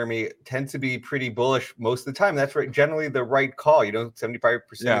longer and Jeremy tends to be pretty bullish most of the time. That's right, generally the right call. 75%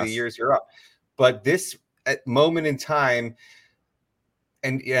 of the years you're up. But this moment in time,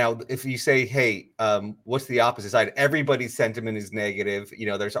 and if you say, hey, what's the opposite side? Everybody's sentiment is negative.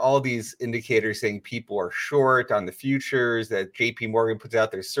 There's all these indicators saying people are short on the futures. That JP Morgan puts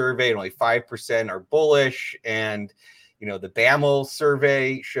out their survey, and only 5% are bullish. And the BAML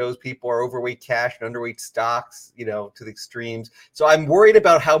survey shows people are overweight cash and underweight stocks. To the extremes. So I'm worried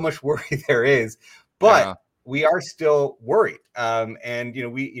about how much worry there is, but we are still worried. And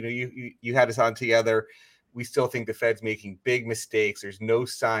you had us on together. We still think the Fed's making big mistakes. There's no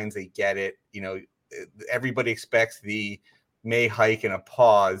signs they get it. Everybody expects the May hike and a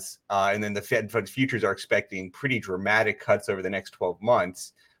pause, and then the Fed funds futures are expecting pretty dramatic cuts over the next 12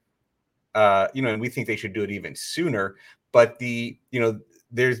 months. And we think they should do it even sooner. But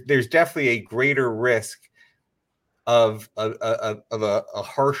there's definitely a greater risk of a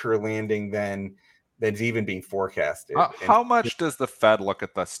harsher landing than that's even being forecasted. How much does the Fed look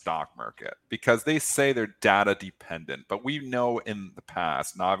at the stock market? Because they say they're data dependent, but we know in the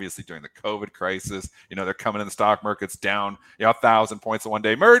past, and obviously during the COVID crisis, they're coming in the stock markets down, 1,000 points in one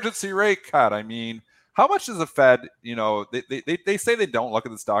day, emergency rate cut. I mean, how much does the Fed, they say they don't look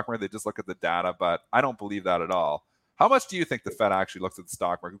at the stock market, they just look at the data, but I don't believe that at all. How much do you think the Fed actually looks at the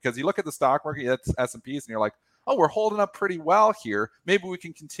stock market? Because you look at the stock market, that's S&Ps, and you're like, oh, we're holding up pretty well here. Maybe we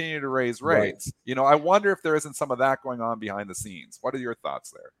can continue to raise rates. Right. I wonder if there isn't some of that going on behind the scenes. What are your thoughts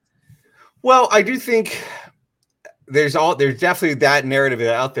there? Well, I do think there's definitely that narrative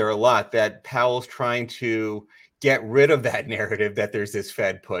out there a lot, that Powell's trying to get rid of that narrative that there's this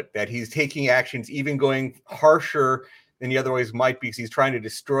Fed put, that he's taking actions even going harsher than he otherwise might be, because he's trying to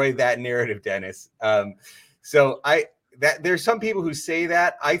destroy that narrative, Dennis. So there's some people who say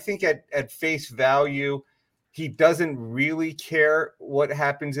that. I think at face value, he doesn't really care what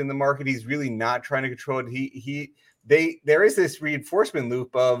happens in the market. He's really not trying to control it. There is this reinforcement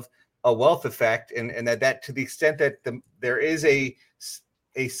loop of a wealth effect, and that to the extent that there is a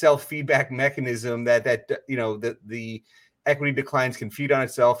self-feedback mechanism that the equity declines can feed on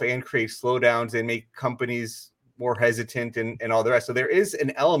itself and create slowdowns and make companies more hesitant and all the rest. So there is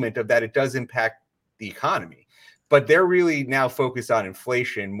an element of that. It does impact the economy, but they're really now focused on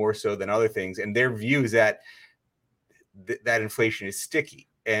inflation more so than other things. And their view is that that inflation is sticky,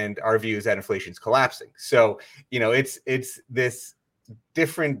 and our view is that inflation is collapsing. So, it's this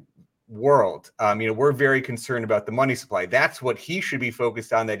different world. We're very concerned about the money supply. That's what he should be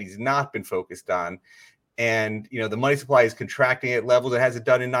focused on, that he's not been focused on. And, the money supply is contracting at levels it hasn't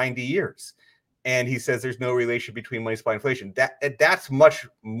done in 90 years. And he says there's no relation between money supply and inflation. That's much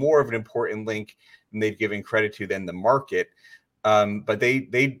more of an important link than they've given credit to than the market. But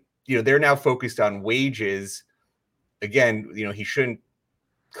they're now focused on wages. Again, he shouldn't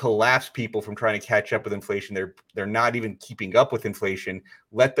collapse people from trying to catch up with inflation. They're not even keeping up with inflation.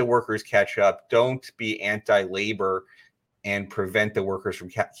 Let the workers catch up. Don't be anti-labor. and prevent the workers from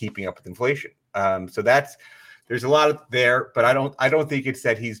keeping up with inflation. So there's a lot there, but I don't think it's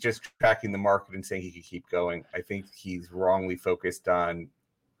that he's just tracking the market and saying he could keep going. I think he's wrongly focused on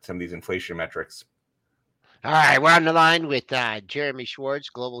some of these inflation metrics. All right, we're on the line with Jeremy Schwartz,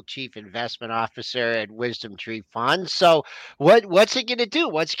 Global Chief Investment Officer at Wisdom Tree Funds. So, what's it going to do?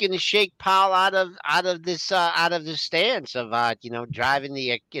 What's going to shake Powell out of this stance of driving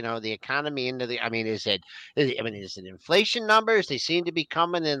the economy into the? I mean, is it inflation numbers? They seem to be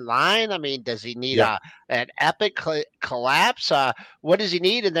coming in line. I mean, does he need an epic collapse? What does he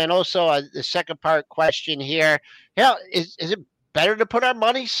need? And then also the second part question here. Is it better to put our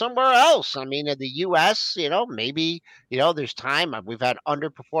money somewhere else? I mean, in the U.S., maybe, there's time. We've had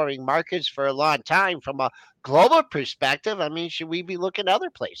underperforming markets for a long time. From a global perspective, I mean, should we be looking at other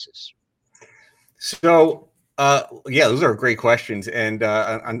places? So, those are great questions. And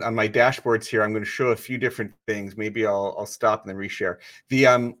on my dashboards here, I'm going to show a few different things. Maybe I'll stop and then reshare.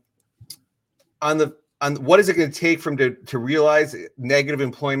 On what is it going to take for him to realize negative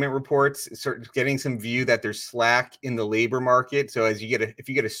employment reports, start getting some view that there's slack in the labor market. So if you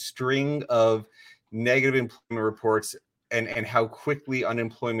get a string of negative employment reports and how quickly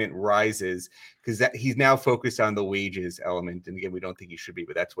unemployment rises, because that he's now focused on the wages element. And again, we don't think he should be,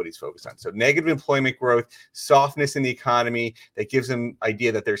 but that's what he's focused on. So negative employment growth, softness in the economy, that gives him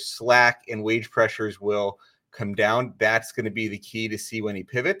idea that there's slack and wage pressures will come down. That's going to be the key to see when he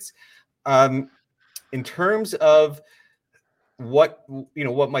pivots. In terms of what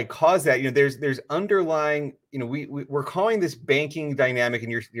might cause that, there's underlying, we're calling this banking dynamic,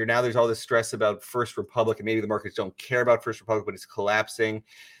 and you're now there's all this stress about First Republic, and maybe the markets don't care about First Republic, but it's collapsing.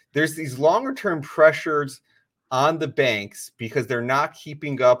 There's these longer term pressures on the banks because they're not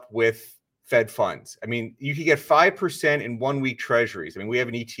keeping up with Fed funds. I mean, you could get 5% in 1 week treasuries. I mean, we have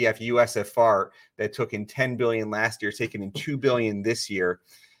an ETF, USFR, that took in 10 billion last year, taken in 2 billion this year.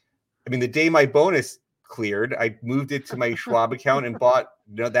 I mean, the day my bonus cleared, I moved it to my Schwab account and bought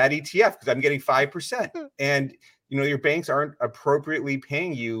that ETF because I'm getting 5%. And your banks aren't appropriately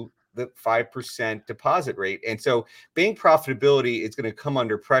paying you the 5% deposit rate. And so bank profitability is going to come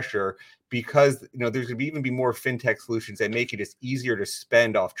under pressure because there's going to even be more fintech solutions that make it just easier to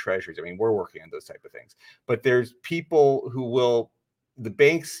spend off treasuries. I mean, we're working on those type of things. But there's people the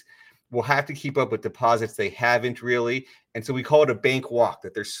banks will have to keep up with deposits they haven't really. And so we call it a bank walk,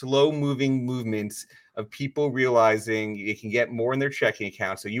 that there's slow moving movements of people realizing they can get more in their checking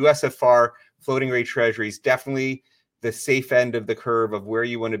account. So USFR, floating rate treasuries, definitely the safe end of the curve of where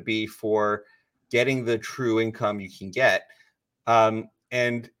you want to be for getting the true income you can get. And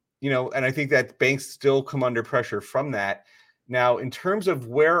I think that banks still come under pressure from that. Now, in terms of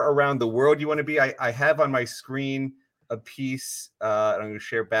where around the world you want to be, I have on my screen a piece, I'm going to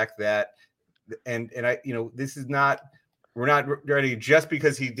share back that. And I, this is not, we're not ready just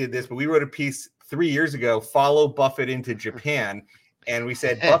because he did this, but we wrote a piece 3 years ago, follow Buffett into Japan. And we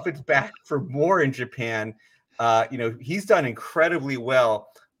said, Buffett's back for more in Japan. He's done incredibly well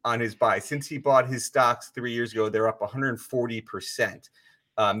on his buy. Since he bought his stocks 3 years ago, they're up 140%.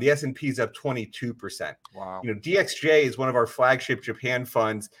 The S&P is up 22%. Wow. DXJ is one of our flagship Japan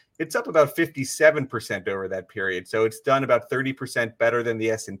funds. It's up about 57% over that period. So it's done about 30% better than the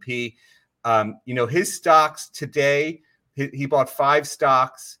S&P. His stocks today, he bought 5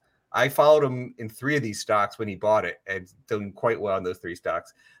 stocks. I followed him in 3 of these stocks when he bought it, and doing quite well in those 3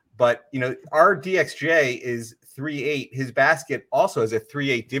 stocks. But, our DXJ is 3.8. His basket also has a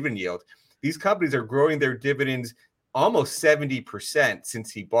 3.8 dividend yield. These companies are growing their dividends almost 70%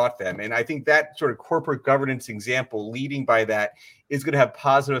 since he bought them. And I think that sort of corporate governance example leading by that is going to have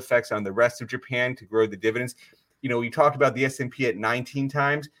positive effects on the rest of Japan to grow the dividends. We talked about the S&P at 19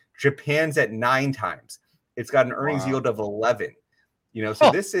 times. Japan's at 9 times. It's got an earnings yield of 11.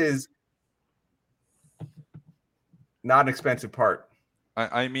 So this is not an expensive part.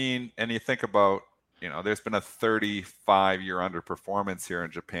 I mean, and you think about, there's been a 35-year underperformance here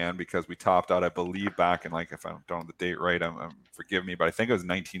in Japan because we topped out, I believe, back in, if I don't know the date right, forgive me, but I think it was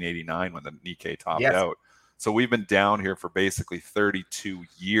 1989 when the Nikkei topped out. So we've been down here for basically 32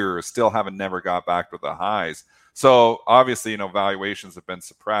 years, still never got back to the highs. So obviously, valuations have been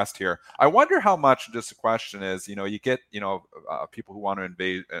suppressed here. I wonder how much, just a question is, you get, people who want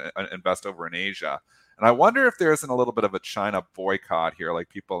to invest over in Asia. And I wonder if there isn't a little bit of a China boycott here, like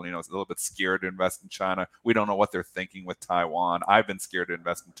people, is a little bit scared to invest in China. We don't know what they're thinking with Taiwan. I've been scared to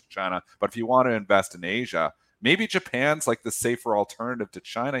invest in China. But if you want to invest in Asia, maybe Japan's like the safer alternative to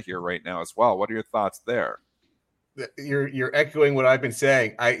China here right now as well. What are your thoughts there? you're echoing what I've been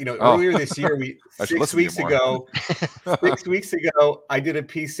saying. Earlier this year, I should 6 listen to you weeks more. ago, 6 weeks ago, I did a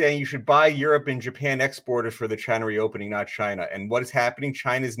piece saying you should buy Europe and Japan exporters for the China reopening, not China. And what is happening?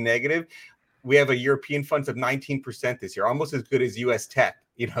 China's negative. We have a European funds of 19% this year, almost as good as U.S. tech.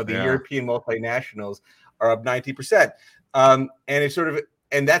 The European multinationals are up 19%. And it's sort of,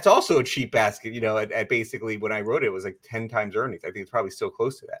 and that's also a cheap basket, at basically when I wrote it, it was like 10 times earnings. I think it's probably still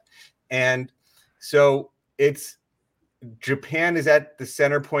close to that. And so Japan is at the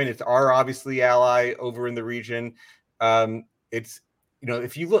center point. It's our obviously ally over in the region. It's,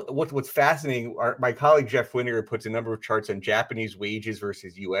 if you look, what's fascinating, my colleague Jeff Winter puts a number of charts on Japanese wages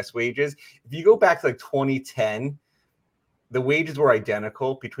versus U.S. wages. If you go back to like 2010, the wages were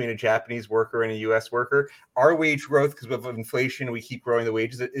identical between a Japanese worker and a U.S. worker. Our wage growth, because of inflation, we keep growing the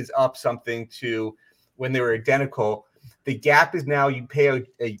wages, is up something to when they were identical. The gap is now you pay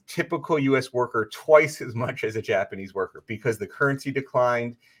a typical U.S. worker twice as much as a Japanese worker because the currency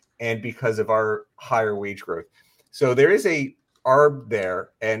declined and because of our higher wage growth. So there is a arb there,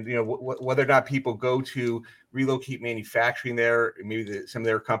 and whether or not people go to relocate manufacturing there, maybe some of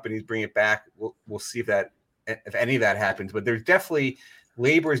their companies bring it back. We'll see if any of that happens. But there's definitely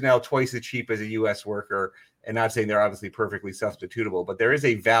labor is now twice as cheap as a U.S. worker, and not saying they're obviously perfectly substitutable, but there is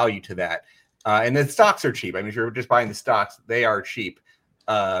a value to that. And then stocks are cheap. I mean, if you're just buying the stocks, they are cheap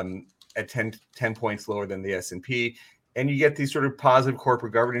at 10 points lower than the S&P. And you get these sort of positive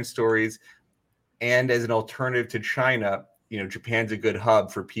corporate governance stories. And as an alternative to China, Japan's a good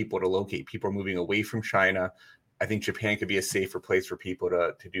hub for people to locate. People are moving away from China. I think Japan could be a safer place for people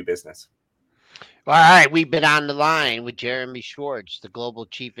to do business. All right, we've been on the line with Jeremy Schwartz, the Global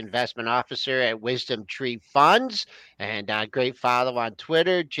Chief Investment Officer at Wisdom Tree Funds, and great follow on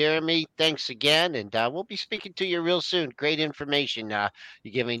Twitter. Jeremy, thanks again, and we'll be speaking to you real soon. Great information you're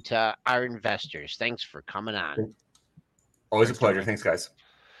giving to our investors. Thanks for coming on. Always a pleasure. Thanks, guys.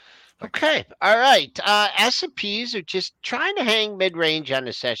 Okay. All right. S&Ps are just trying to hang mid-range on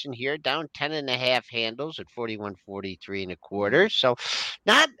the session here, down 10.5 handles at 41.43 and a quarter. So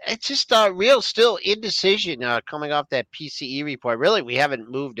it's just real still indecision coming off that PCE report. Really, we haven't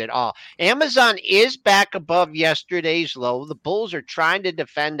moved at all. Amazon is back above yesterday's low. The bulls are trying to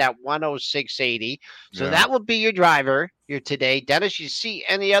defend that 106.80. So that will be your driver here today. Dennis, you see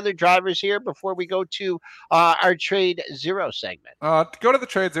any other drivers here before we go to our Trade Zero segment? Go to the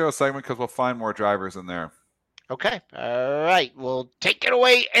Trade Zero segment because we'll find more drivers in there. Okay. All right. Well, take it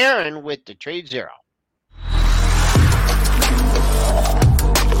away, Aaron, with the Trade Zero.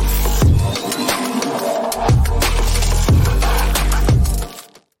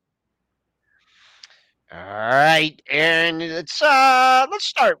 All right, Aaron. Let's start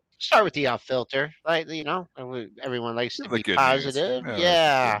with the filter. Like everyone likes to be positive.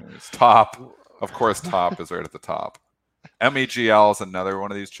 Yeah. Top, of course. Top is right at the top. MEGL is another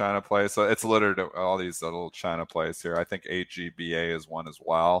one of these China plays. So it's littered all these little China plays here. I think AGBA is one as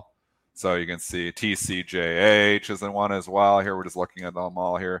well. So you can see TCJH is in one as well. Here we're just looking at them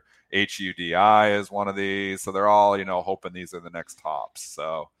all here. HUDI is one of these. So they're all hoping these are the next tops.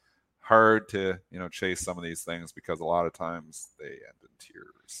 So hard to chase some of these things because a lot of times they end in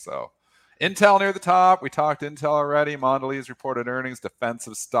tears. So Intel near the top. We talked Intel already. Mondelez reported earnings.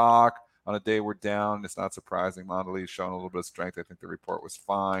 Defensive stock on a day we're down. It's not surprising. Mondelez showing a little bit of strength. I think the report was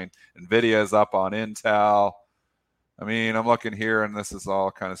fine. Nvidia is up on Intel. I mean, I'm looking here, and this is all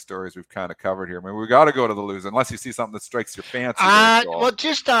kind of stories we've kind of covered here. I mean, we got to go to the loser unless you see something that strikes your fancy. Well,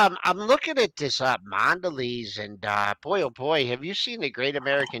 just I'm looking at this Mondelez, and boy, oh boy, have you seen the Great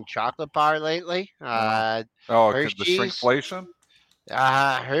American Chocolate Bar lately? The shrinkflation.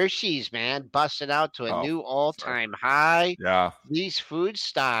 Hershey's, man, busting out to a new all-time high. Yeah. These food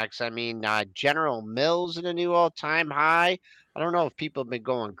stocks, I mean, General Mills at a new all-time high. I don't know if people have been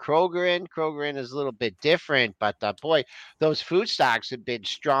going Kroger in. Kroger in is a little bit different, but boy, those food stocks have been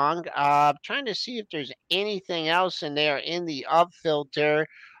strong. Trying to see if there's anything else in there in the up filter.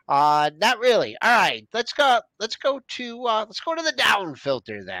 Not really. All right, let's go to the down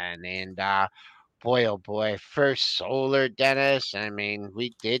filter then, and boy, oh boy, First Solar, Dennis. I mean,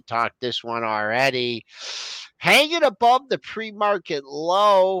 we did talk this one already. Hanging above the pre-market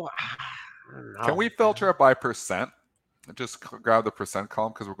low. Can we filter it by percent? Just grab the percent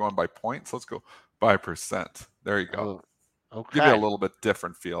column because we're going by points. Let's go by percent. There you go. Okay. Give you a little bit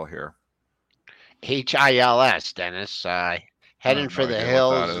different feel here. HILS, Dennis. Heading for the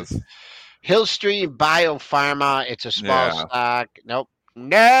hills. Hillstream Biopharma. It's a small stock. Nope.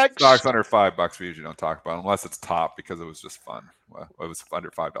 Next. Stocks under $5 we usually don't talk about unless it's top because it was just fun. Well, it was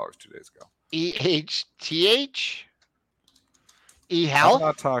under $5 2 days ago. EHTH. I've eHealth.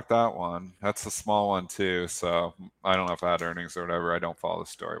 not talked that one. That's a small one too. So I don't know if I had earnings or whatever. I don't follow the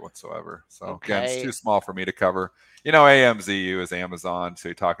story whatsoever. So again, it's too Okay. small for me to cover. AMZU is Amazon. So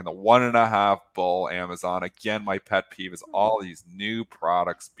you're talking the 1.5 bull Amazon. Again, my pet peeve is all these new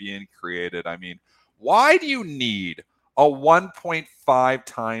products being created. I mean, why do you need a 1.5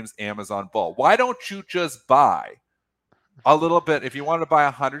 times Amazon bull? Why don't you just buy a little bit? If you wanted to buy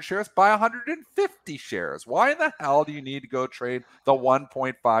 100 shares, buy 150 shares. Why in the hell do you need to go trade the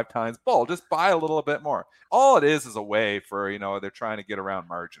 1.5 times bull? Just buy a little bit more. All it is a way for, they're trying to get around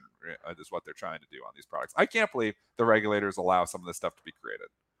margin, is what they're trying to do on these products. I can't believe the regulators allow some of this stuff to be created.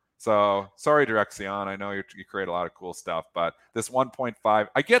 So sorry, Direxion. I know you create a lot of cool stuff, but this 1.5,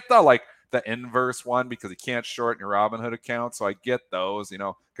 I get the inverse one because you can't short in your Robinhood account. So I get those,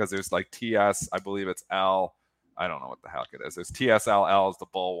 because there's like TS, I believe it's L. I don't know what the heck it is. There's TSLL is the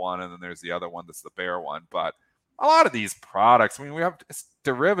bull one, and then there's the other one that's the bear one. But a lot of these products, I mean, we have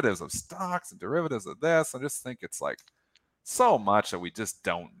derivatives of stocks and derivatives of this. I just think it's like so much that we just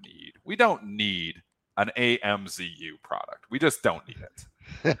don't need. We don't need an AMZU product. We just don't need it.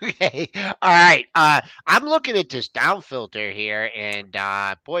 Okay. All right. I'm looking at this down filter here, and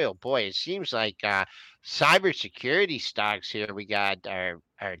boy, oh boy, it seems like cybersecurity stocks here. We got our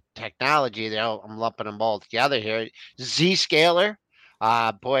technology. I'm lumping them all together here. Zscaler.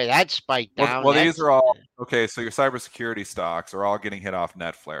 Boy, that spiked down. Well, these That's are all okay. So your cybersecurity stocks are all getting hit off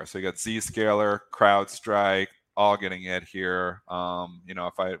Netflare. So you got Zscaler, CrowdStrike, all getting hit here.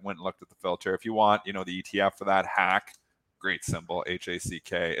 If I went and looked at the filter, if you want, the ETF for that, Hack, great symbol,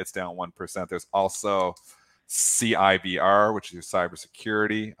 HACK, it's down 1%. There's also CIBR, which is your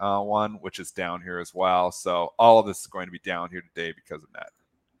cybersecurity one, which is down here as well. So all of this is going to be down here today because of that.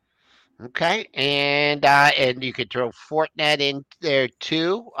 okay, and you could throw Fortnite in there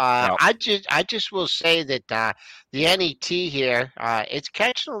too. Yep. I just will say that the NET here, it's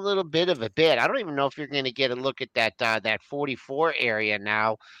catching a little bit of a bid. I don't even know if you're going to get a look at that 44 area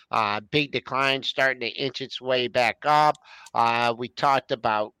now. Big decline starting to inch its way back up. We talked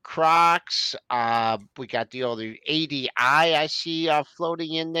about Crocs. We got the old ADI I see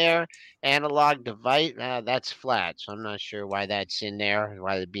floating in there. Analog device, that's flat, so I'm not sure why that's in there,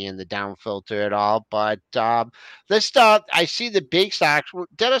 why it'd be in the down filter at all. But this stuff, I see the big stocks.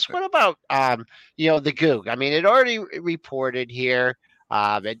 Dennis, what about the Goog? I mean, it already reported here.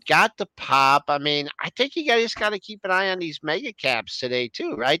 It got the pop. I mean, I think you guys got to keep an eye on these mega caps today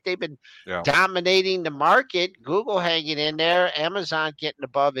too, right? They've been Yeah. dominating the market. Google hanging in there. Amazon getting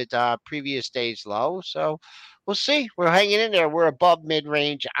above its previous day's low. So we'll see. We're hanging in there. We're above mid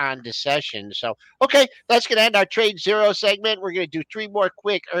range on the session. So, okay, that's going to end our Trade Zero segment. We're going to do three more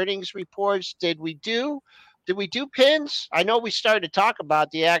quick earnings reports. Did we do pins? I know we started to talk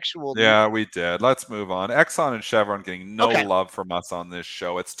about the actual. Yeah, we did. Let's move on. Exxon and Chevron getting no Okay. love from us on this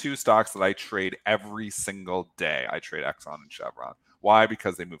show. It's two stocks that I trade every single day. I trade Exxon and Chevron. Why?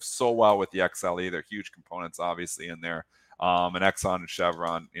 Because they move so well with the XLE. They're huge components, obviously, in there. And Exxon and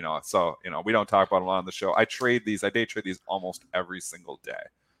Chevron, so we don't talk about them a lot on the show. I day trade these almost every single day.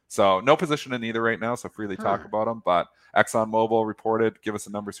 So no position in either right now, so freely talk about them. But ExxonMobil reported. Give us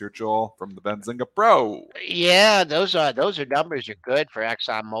the numbers here, Joel, from the Benzinga Pro. Yeah, those are numbers are good for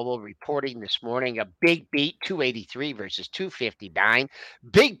ExxonMobil reporting this morning. A big beat, 283 versus 259.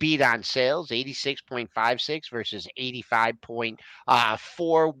 Big beat on sales, 86.56 versus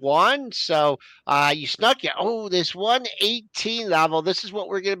 85.41. So you snuck it. Oh, this 118 level. This is what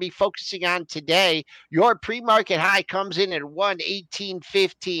we're going to be focusing on today. Your pre-market high comes in at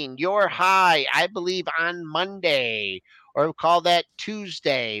 118.15. Your high, I believe, on Monday, or call that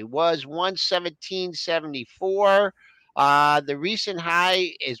Tuesday, was 117.74. The recent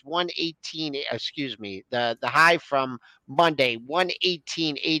high is 118. Excuse me. The high from Monday,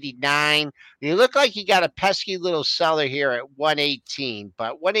 118.89. You look like you got a pesky little seller here at 118,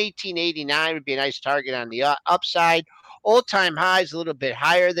 but 118.89 would be a nice target on the upside. All-time high is a little bit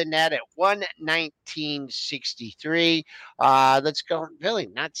higher than that at 119.63. Let's go. Really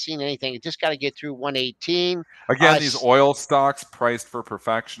not seeing anything. You just got to get through 118. Again, these oil stocks priced for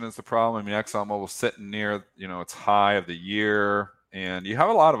perfection is the problem. I mean, ExxonMobil's sitting near, its high of the year, and you have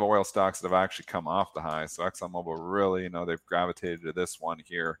a lot of oil stocks that have actually come off the high. So ExxonMobil really, they've gravitated to this one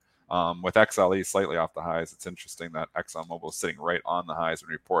here. With XLE slightly off the highs, it's interesting that ExxonMobil is sitting right on the highs in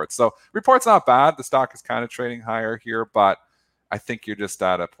reports. So report's not bad. The stock is kind of trading higher here, but I think you're just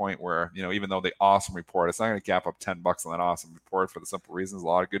at a point where, even though the awesome report, it's not going to gap up $10 on that awesome report for the simple reasons a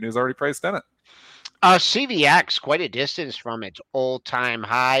lot of good news already priced in it. CVX, quite a distance from its all-time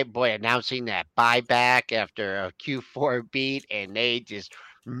high. Boy, announcing that buyback after a Q4 beat, and they just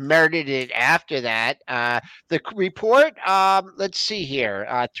murdered it after that. The report, let's see here,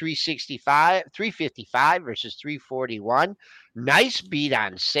 365, 355 versus 341. Nice beat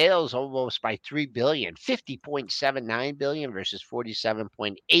on sales, almost by 3 billion, 50.79 billion versus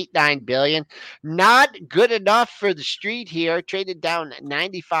 47.89 billion. Not good enough for the street here. Traded down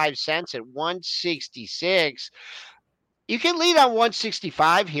 95 cents at 166. You can lead on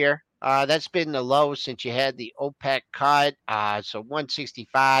 165 here. That's been the low since you had the OPEC cut. So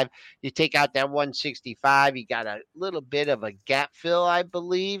 165, you take out that 165, you got a little bit of a gap fill, I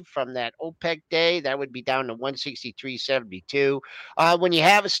believe, from that OPEC day. That would be down to 163.72. When you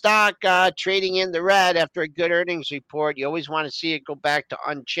have a stock trading in the red after a good earnings report, you always want to see it go back to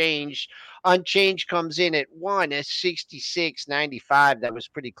unchanged. Unchanged comes in at 1 at 66.95. That was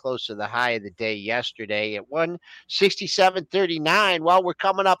pretty close to the high of the day yesterday at 167.39. Well, we're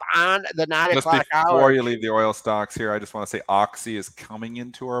coming up on the 9 Just o'clock before hour. you leave the oil stocks here, I just want to say Oxy is coming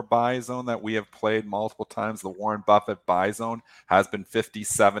into our buy zone that we have played multiple times. The Warren Buffett buy zone has been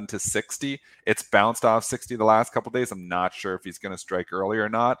 57 to 60. It's bounced off 60 the last couple of days. I'm not sure if he's going to strike early or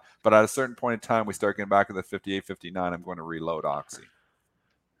not, but at a certain point in time, we start getting back to the 58, 59. I'm going to reload Oxy.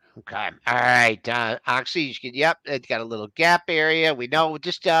 Okay. All right. Oxy, yep, it's got a little gap area. We know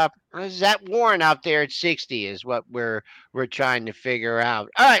just is that Warren out there at 60 is what we're trying to figure out.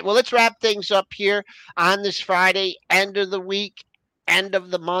 All right. Well, let's wrap things up here on this Friday, end of the week, end of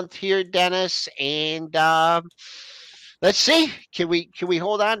the month here, Dennis. And let's see. Can we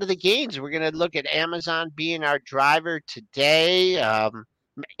hold on to the gains? We're gonna look at Amazon being our driver today.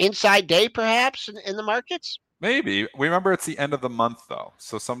 Inside day, perhaps, in the markets. Maybe. Remember, it's the end of the month, though.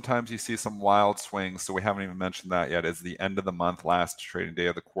 So sometimes you see some wild swings. So we haven't even mentioned that yet. It's the end of the month, last trading day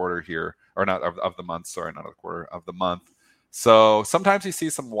of the quarter here, or not of the month. Sorry, not of the quarter, of the month. So sometimes you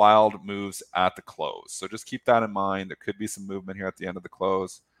see some wild moves at the close. So just keep that in mind. There could be some movement here at the end of the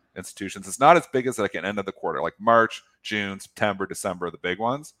close. Institutions. It's not as big as like an end of the quarter, like March, June, September, December, are the big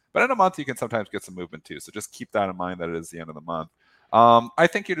ones. But in a month, you can sometimes get some movement too. So just keep that in mind that it is the end of the month. I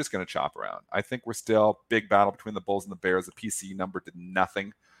think you're just going to chop around. I think we're still big battle between the Bulls and the Bears. The PC number did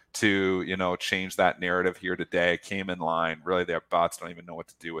nothing to, change that narrative here today. Came in line. Really, their bots don't even know what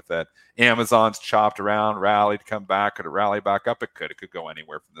to do with it. Amazon's chopped around, rallied, come back. Could it rally back up? It could. It could go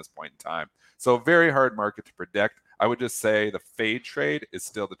anywhere from this point in time. So very hard market to predict. I would just say the fade trade is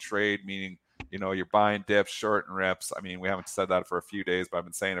still the trade, meaning, you're buying dips, short and rips. I mean, we haven't said that for a few days, but I've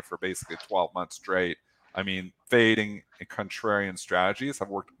been saying it for basically 12 months straight. I mean, fading and contrarian strategies have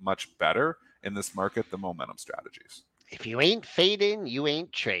worked much better in this market than momentum strategies. If you ain't fading, you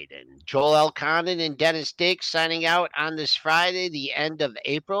ain't trading. Joel Elconin and Dennis Dick signing out on this Friday, the end of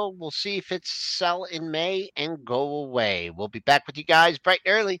April. We'll see if it's sell in May and go away. We'll be back with you guys bright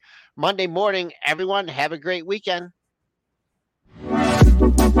and early Monday morning. Everyone, have a great weekend.